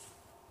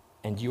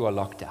and you are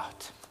locked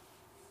out.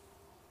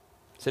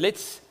 So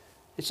let's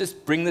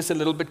just bring this a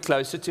little bit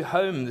closer to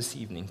home this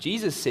evening.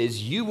 Jesus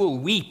says, you will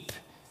weep.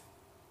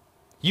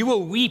 You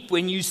will weep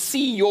when you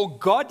see your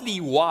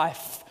godly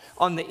wife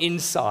on the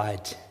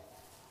inside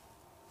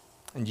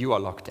and you are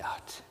locked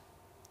out.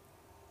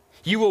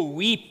 You will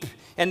weep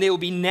and there will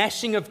be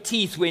gnashing of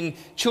teeth when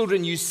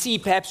children, you see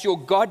perhaps your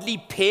godly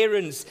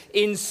parents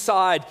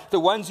inside, the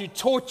ones who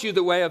taught you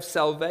the way of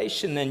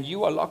salvation, and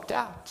you are locked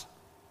out.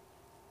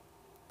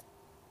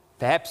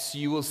 Perhaps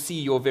you will see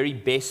your very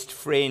best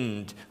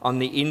friend on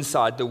the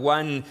inside, the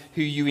one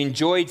who you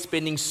enjoyed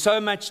spending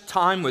so much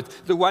time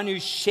with, the one who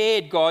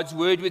shared God's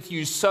word with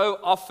you so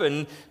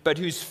often, but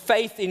whose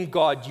faith in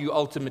God you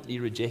ultimately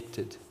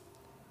rejected.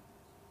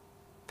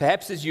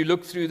 Perhaps as you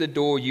look through the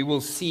door, you will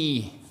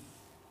see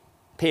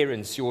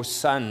parents, your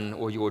son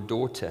or your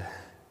daughter,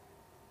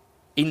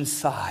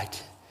 inside,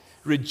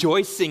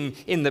 rejoicing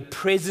in the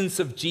presence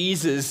of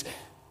Jesus.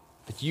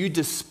 But you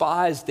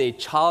despised their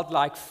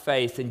childlike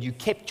faith and you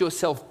kept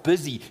yourself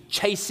busy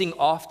chasing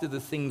after the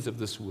things of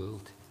this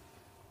world.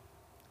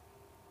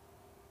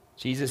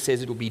 Jesus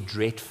says it will be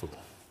dreadful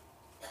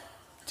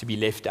to be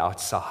left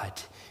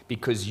outside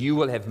because you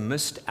will have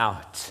missed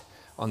out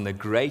on the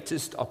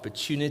greatest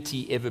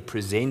opportunity ever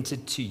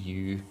presented to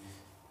you,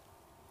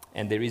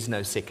 and there is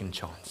no second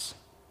chance.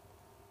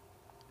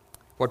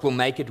 What will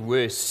make it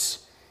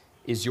worse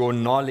is your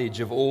knowledge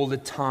of all the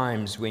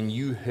times when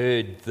you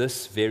heard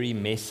this very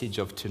message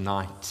of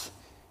tonight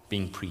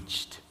being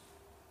preached.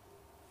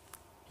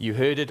 You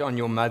heard it on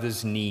your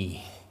mother's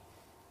knee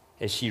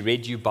as she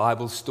read you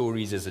Bible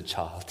stories as a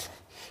child.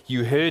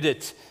 You heard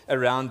it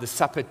around the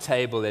supper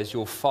table as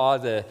your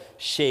father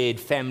shared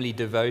family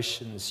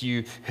devotions.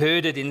 You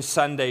heard it in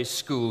Sunday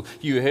school.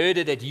 You heard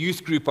it at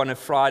youth group on a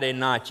Friday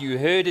night. You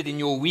heard it in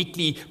your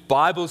weekly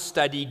Bible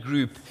study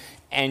group,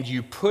 and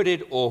you put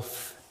it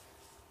off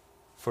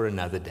for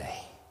another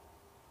day.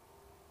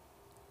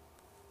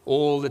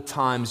 All the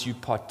times you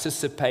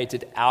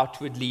participated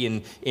outwardly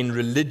in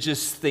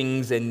religious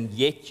things, and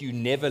yet you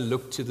never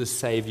looked to the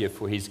Savior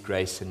for his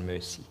grace and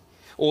mercy.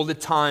 All the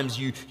times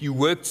you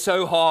worked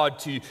so hard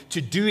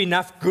to do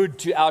enough good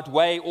to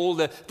outweigh all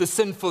the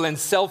sinful and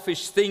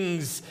selfish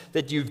things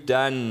that you've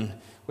done,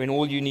 when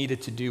all you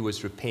needed to do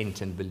was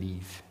repent and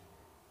believe.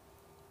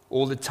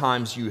 All the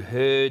times you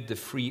heard the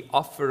free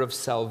offer of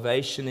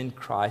salvation in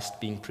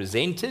Christ being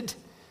presented,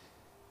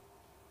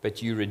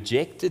 but you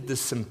rejected the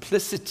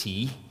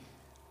simplicity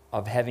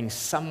of having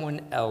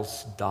someone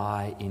else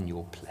die in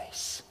your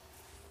place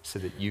so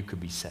that you could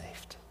be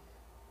saved.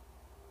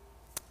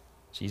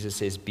 Jesus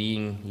says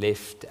being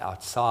left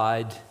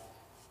outside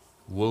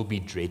will be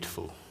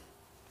dreadful.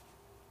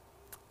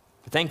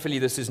 But thankfully,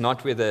 this is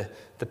not where the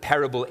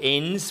parable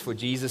ends, for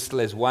Jesus still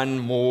has one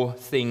more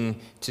thing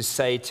to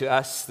say to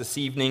us this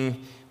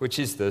evening, which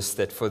is this,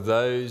 that for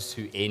those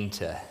who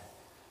enter,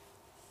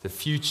 the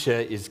future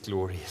is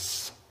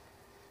glorious.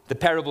 The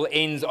parable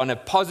ends on a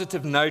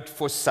positive note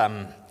for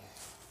some.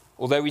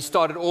 Although we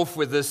started off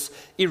with this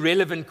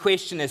irrelevant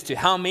question as to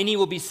how many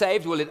will be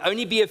saved, will it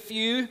only be a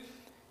few?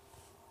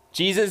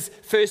 Jesus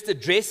first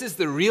addresses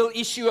the real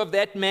issue of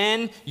that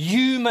man.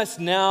 You must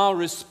now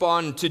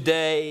respond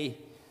today.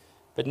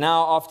 But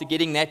now, after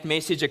getting that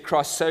message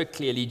across so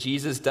clearly,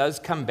 Jesus does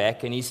come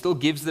back and he still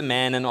gives the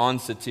man an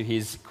answer to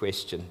his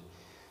question.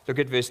 Look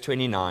at verse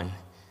 29.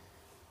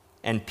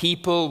 and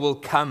people will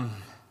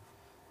come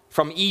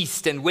from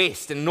east and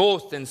west and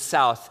north and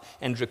south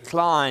and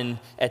recline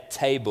at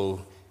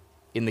table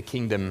in the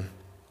kingdom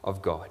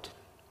of God.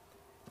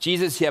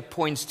 Jesus here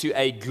points to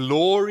a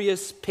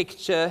glorious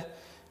picture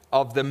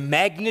of the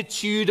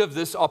magnitude of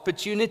this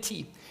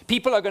opportunity.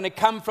 People are going to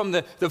come from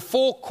the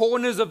four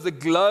corners of the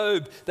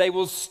globe. They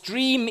will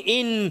stream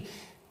in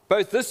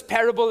both this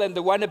parable and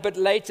the one a bit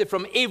later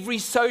from every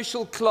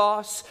social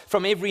class,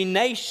 from every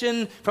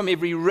nation, from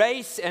every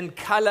race and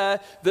color.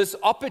 This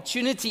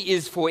opportunity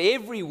is for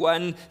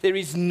everyone. There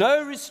is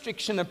no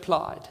restriction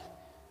applied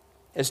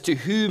as to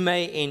who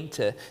may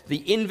enter.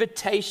 The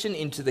invitation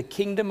into the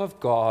kingdom of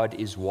God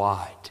is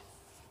wide.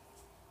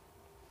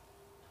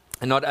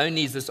 And not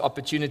only is this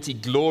opportunity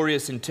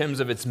glorious in terms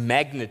of its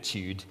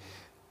magnitude,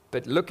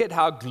 but look at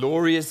how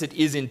glorious it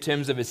is in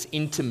terms of its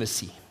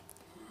intimacy.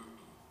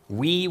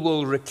 We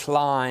will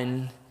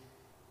recline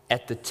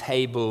at the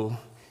table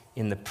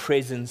in the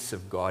presence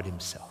of God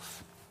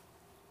Himself.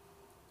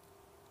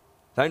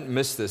 Don't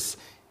miss this.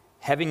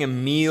 Having a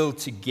meal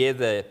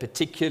together,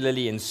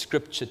 particularly in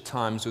Scripture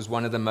times, was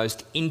one of the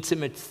most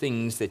intimate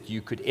things that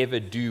you could ever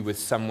do with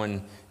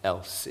someone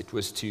else. It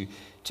was to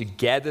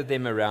gather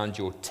them around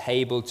your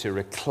table, to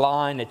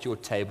recline at your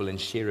table and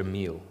share a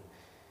meal.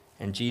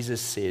 And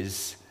Jesus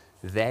says,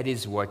 that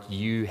is what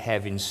you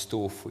have in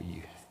store for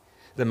you.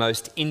 The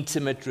most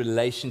intimate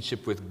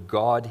relationship with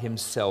God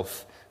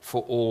Himself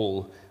for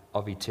all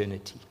of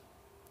eternity.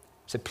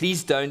 So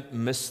please don't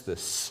miss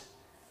this.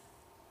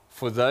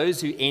 For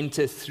those who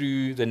enter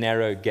through the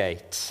narrow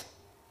gate,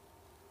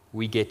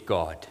 we get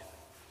God.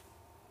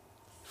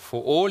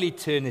 For all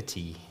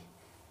eternity,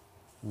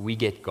 we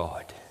get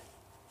God.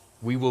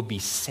 We will be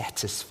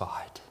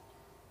satisfied.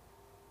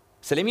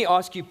 So let me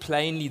ask you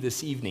plainly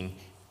this evening,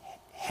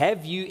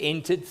 have you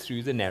entered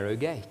through the narrow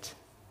gate?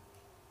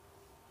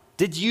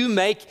 Did you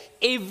make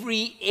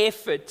every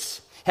effort?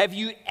 Have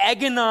you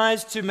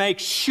agonized to make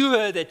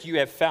sure that you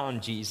have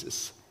found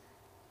Jesus?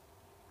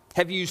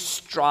 Have you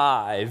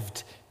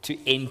strived to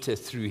enter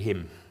through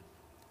Him?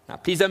 Now,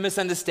 please don't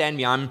misunderstand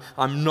me. I'm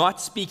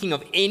not speaking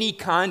of any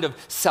kind of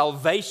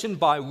salvation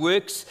by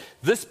works.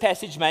 This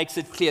passage makes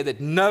it clear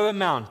that no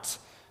amount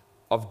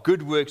of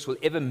good works will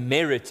ever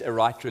merit a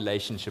right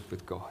relationship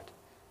with God.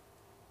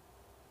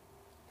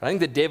 I think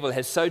the devil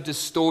has so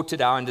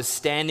distorted our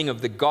understanding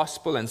of the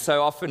gospel and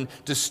so often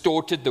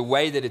distorted the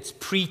way that it's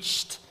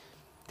preached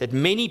that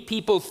many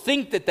people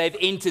think that they've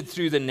entered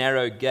through the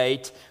narrow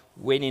gate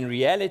when in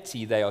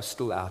reality they are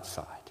still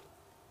outside.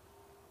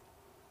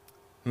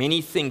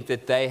 Many think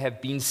that they have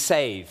been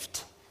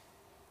saved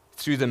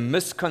through the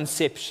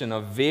misconception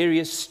of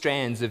various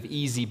strands of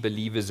easy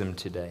believism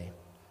today.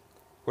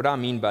 What do I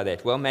mean by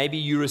that? Well, maybe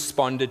you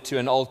responded to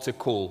an altar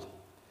call.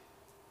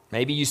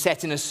 Maybe you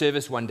sat in a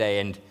service one day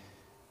and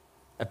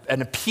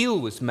an appeal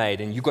was made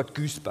and you got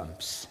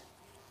goosebumps.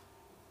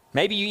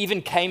 Maybe you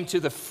even came to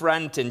the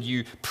front and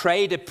you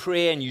prayed a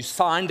prayer and you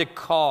signed a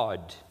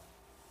card.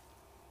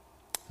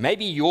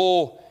 Maybe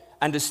your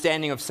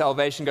understanding of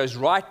salvation goes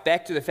right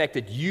back to the fact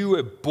that you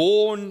were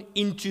born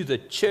into the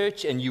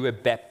church and you were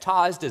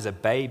baptized as a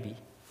baby.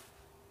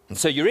 And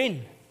so you're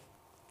in.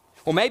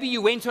 Or maybe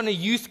you went on a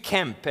youth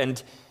camp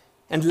and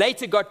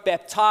later got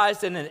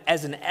baptized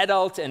as an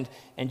adult and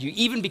you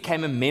even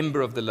became a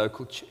member of the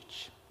local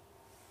church.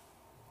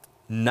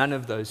 None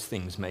of those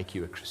things make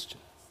you a Christian.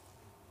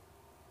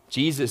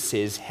 Jesus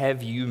says,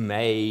 have you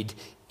made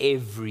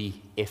every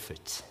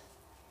effort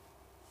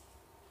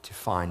to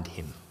find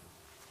Him?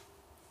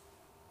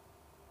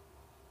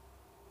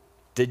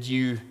 Did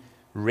you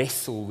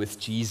wrestle with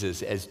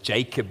Jesus as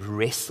Jacob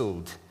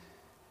wrestled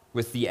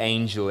with the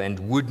angel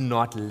and would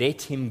not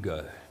let him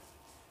go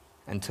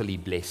until he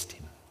blessed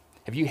him?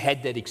 Have you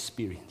had that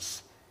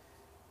experience?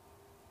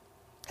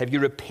 Have you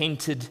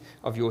repented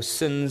of your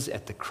sins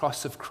at the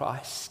cross of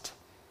Christ?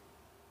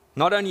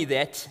 Not only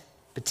that,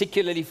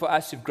 particularly for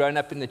us who've grown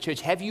up in the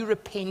church, have you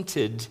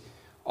repented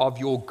of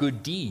your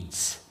good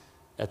deeds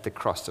at the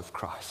cross of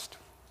Christ?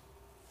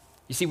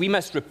 You see, we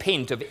must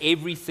repent of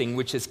everything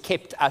which has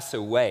kept us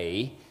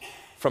away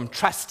from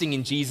trusting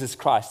in Jesus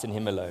Christ and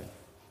Him alone.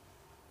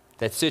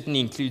 That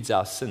certainly includes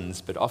our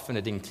sins, but often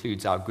it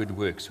includes our good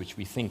works, which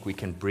we think we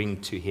can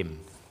bring to Him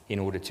in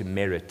order to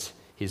merit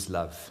His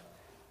love.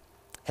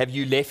 Have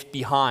you left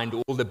behind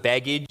all the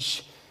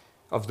baggage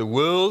of the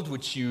world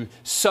which you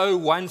so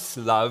once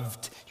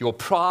loved, your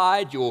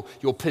pride, your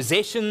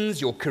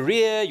possessions, your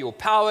career, your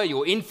power,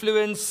 your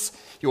influence,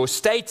 your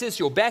status,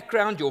 your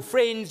background, your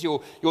friends,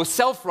 your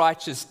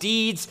self-righteous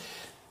deeds?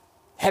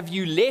 Have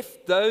you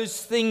left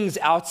those things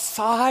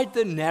outside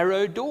the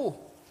narrow door?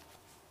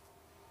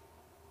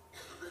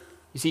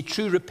 You see,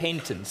 true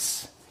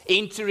repentance,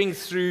 entering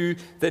through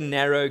the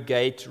narrow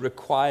gate,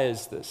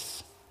 requires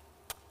this.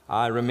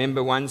 I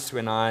remember once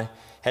when I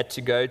had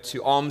to go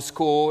to Arms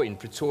Corps in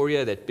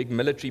Pretoria, that big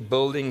military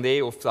building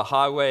there off the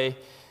highway,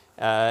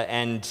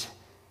 and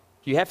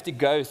you have to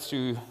go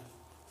through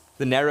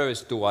the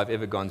narrowest door I've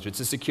ever gone through.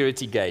 It's a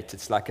security gate.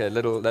 It's like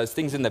those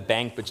things in the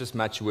bank, but just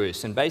much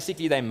worse. And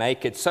basically they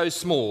make it so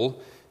small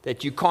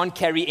that you can't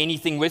carry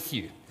anything with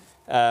you.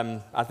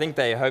 I think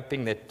they're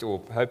hoping that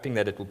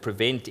it will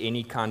prevent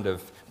any kind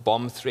of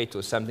bomb threat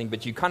or something,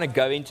 but you kind of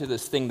go into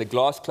this thing, the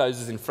glass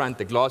closes in front,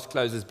 the glass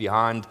closes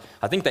behind.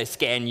 I think they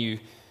scan you,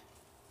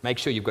 make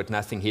sure you've got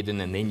nothing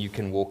hidden, and then you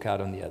can walk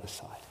out on the other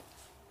side.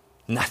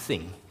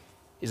 Nothing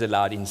is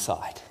allowed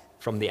inside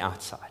from the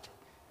outside.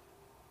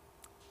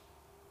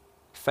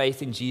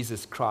 Faith in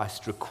Jesus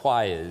Christ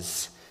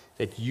requires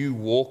that you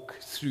walk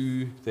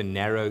through the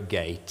narrow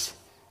gate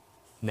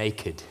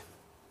naked,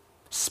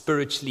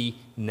 spiritually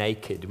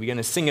naked. We're going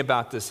to sing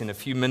about this in a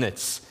few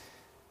minutes.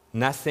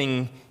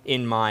 Nothing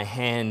in my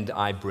hand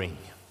I bring.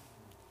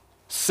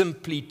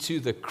 Simply to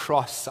the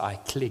cross I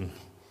cling.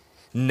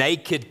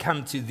 Naked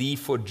come to thee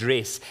for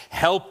dress.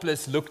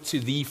 Helpless look to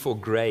thee for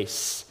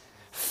grace.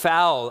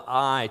 Foul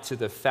I to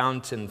the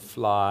fountain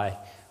fly.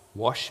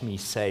 Wash me,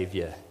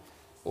 Savior,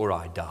 or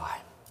I die.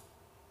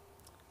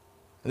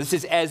 This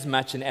is as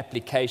much an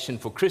application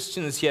for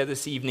Christians here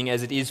this evening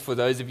as it is for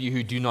those of you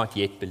who do not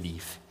yet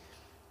believe.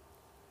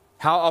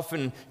 How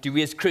often do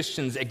we as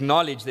Christians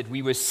acknowledge that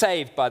we were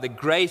saved by the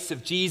grace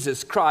of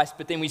Jesus Christ,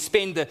 but then we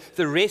spend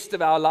the rest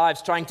of our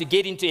lives trying to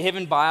get into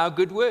heaven by our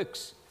good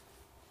works?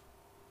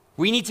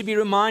 We need to be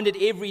reminded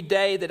every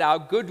day that our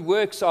good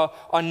works are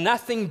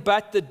nothing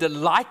but the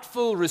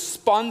delightful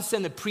response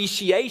and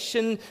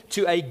appreciation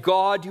to a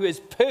God who has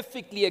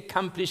perfectly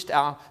accomplished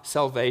our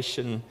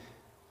salvation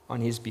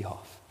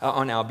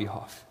on our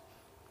behalf.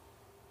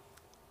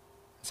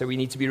 So we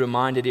need to be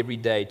reminded every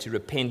day to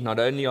repent not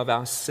only of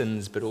our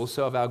sins, but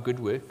also of our good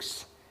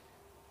works,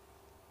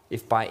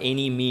 if by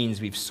any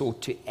means we've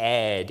sought to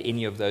add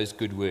any of those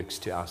good works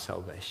to our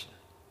salvation.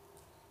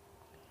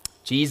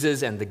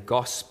 Jesus and the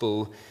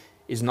gospel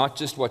is not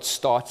just what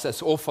starts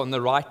us off on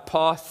the right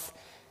path,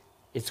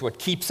 it's what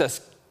keeps us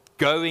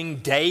going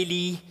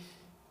daily.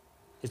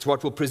 It's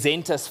what will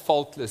present us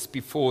faultless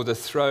before the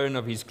throne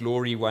of his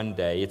glory one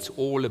day. It's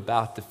all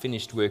about the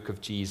finished work of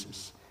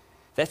Jesus.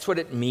 That's what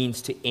it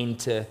means to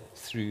enter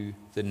through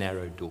the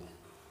narrow door.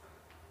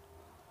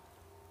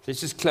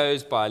 Let's just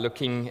close by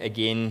looking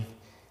again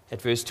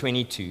at verse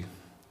 22.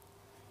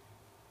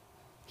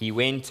 He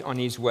went on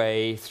his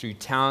way through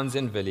towns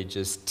and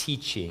villages,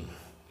 teaching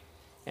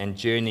and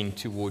journeying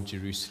toward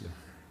Jerusalem.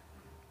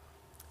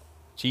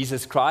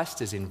 Jesus Christ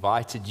has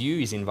invited you,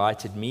 he's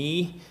invited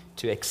me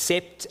to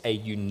accept a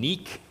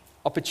unique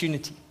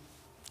opportunity.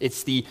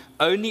 It's the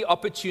only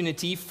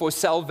opportunity for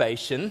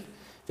salvation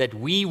that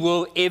we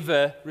will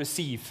ever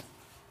receive.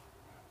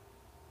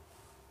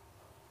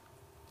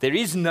 There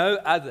is no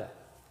other.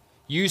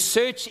 You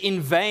search in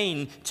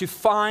vain to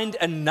find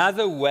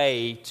another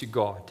way to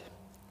God.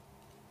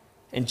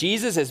 And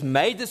Jesus has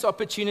made this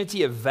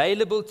opportunity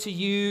available to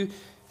you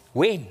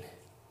when?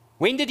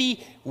 When did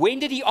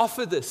he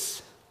offer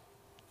this?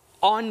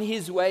 On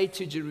his way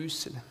to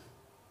Jerusalem.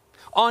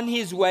 On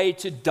his way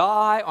to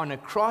die on a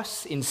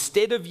cross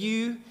instead of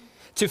you,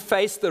 to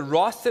face the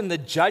wrath and the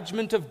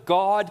judgment of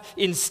God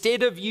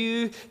instead of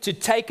you, to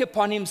take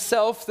upon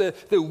himself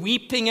the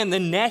weeping and the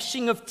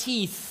gnashing of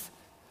teeth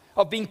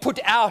of being put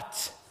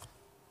out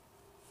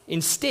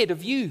instead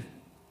of you.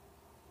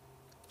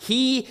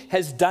 He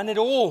has done it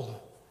all.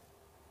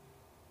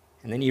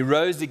 And then he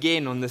rose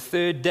again on the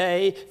third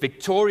day,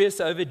 victorious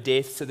over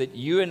death, so that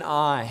you and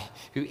I,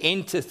 who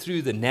enter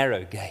through the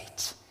narrow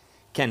gate,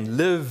 can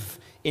live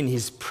in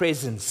his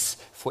presence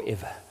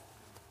forever.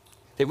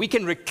 That we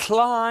can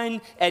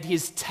recline at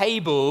his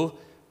table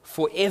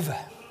forever.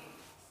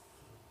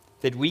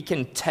 That we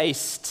can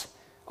taste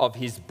of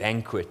his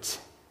banquet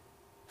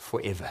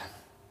forever.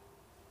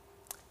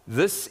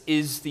 This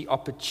is the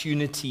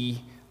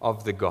opportunity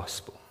of the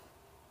gospel.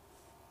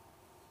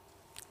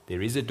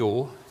 There is a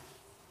door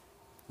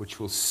which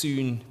will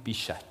soon be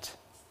shut.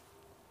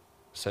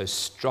 So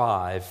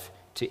strive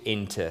to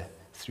enter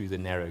through the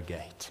narrow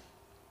gate.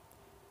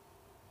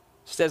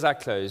 Just as I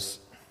close,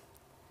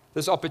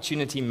 this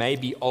opportunity may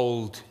be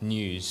old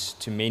news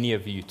to many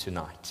of you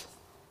tonight.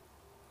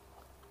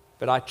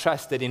 But I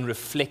trust that in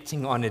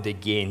reflecting on it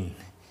again,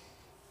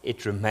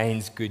 it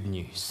remains good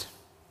news.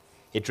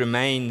 It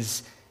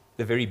remains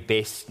the very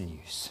best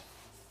news.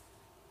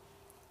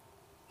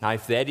 Now,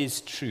 if that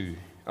is true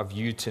of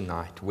you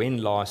tonight,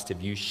 when last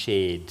have you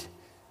shared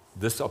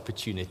this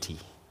opportunity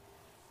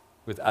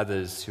with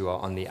others who are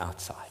on the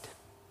outside?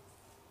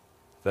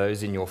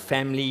 Those in your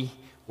family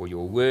or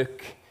your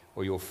work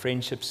or your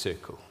friendship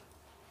circle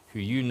who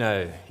you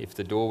know, if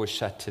the door was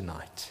shut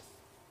tonight,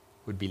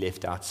 would be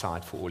left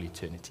outside for all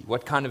eternity.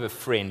 What kind of a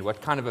friend,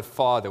 what kind of a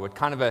father, what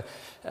kind of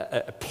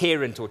a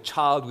parent or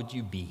child would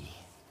you be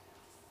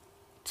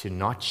to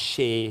not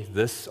share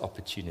this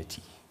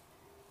opportunity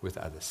with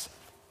others?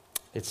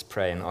 Let's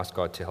pray and ask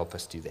God to help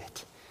us do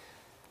that.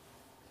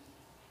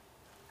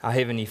 Our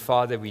Heavenly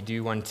Father, we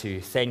do want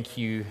to thank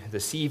you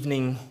this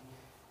evening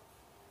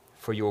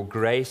for your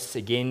grace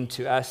again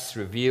to us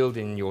revealed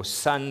in your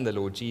Son, the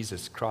Lord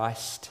Jesus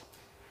Christ.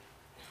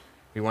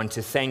 We want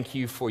to thank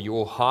you for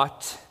your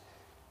heart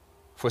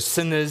for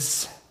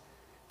sinners,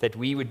 that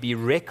we would be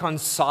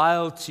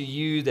reconciled to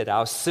you, that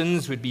our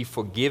sins would be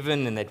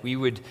forgiven, and that we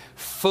would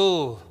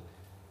fill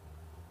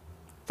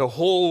the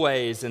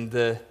hallways and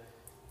the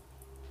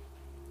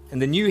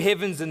new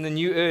heavens and the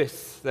new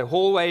earth, the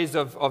hallways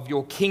of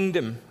your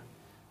kingdom,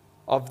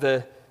 of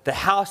the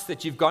house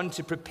that you've gone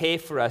to prepare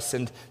for us,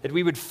 and that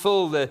we would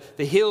fill the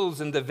hills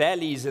and the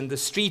valleys and the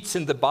streets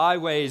and the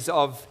byways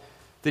of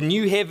the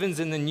new heavens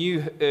and the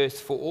new earth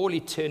for all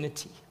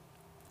eternity,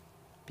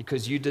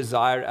 because you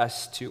desire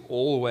us to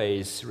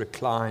always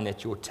recline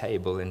at your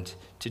table and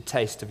to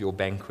taste of your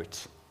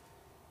banquet.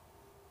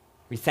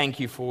 We thank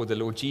you for the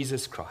Lord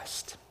Jesus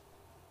Christ.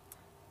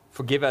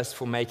 Forgive us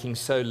for making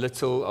so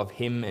little of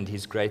him and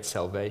his great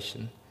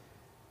salvation.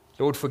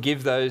 Lord,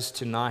 forgive those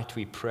tonight,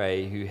 we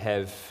pray, who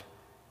have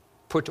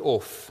put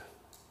off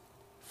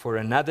for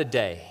another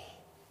day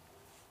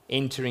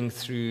entering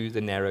through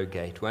the narrow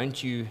gate.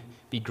 Won't you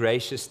be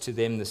gracious to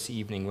them this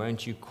evening?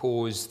 Won't you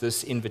cause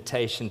this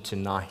invitation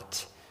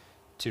tonight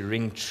to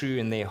ring true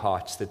in their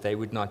hearts, that they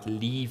would not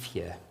leave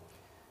here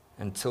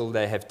until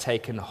they have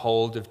taken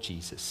hold of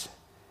Jesus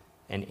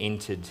and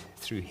entered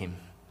through him.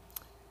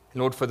 And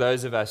Lord, for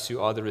those of us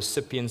who are the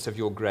recipients of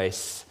your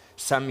grace,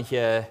 some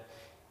here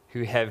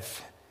who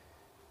have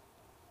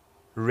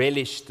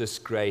relished this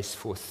grace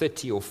for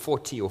 30 or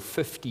 40 or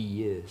 50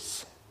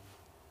 years,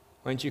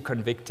 won't you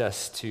convict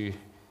us to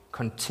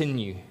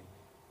continue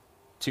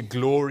to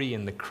glory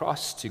in the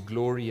cross, to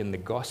glory in the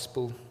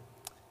gospel,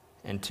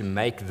 and to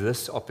make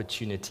this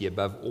opportunity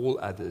above all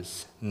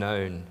others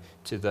known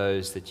to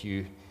those that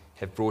you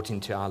have brought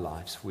into our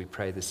lives. We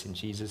pray this in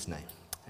Jesus' name.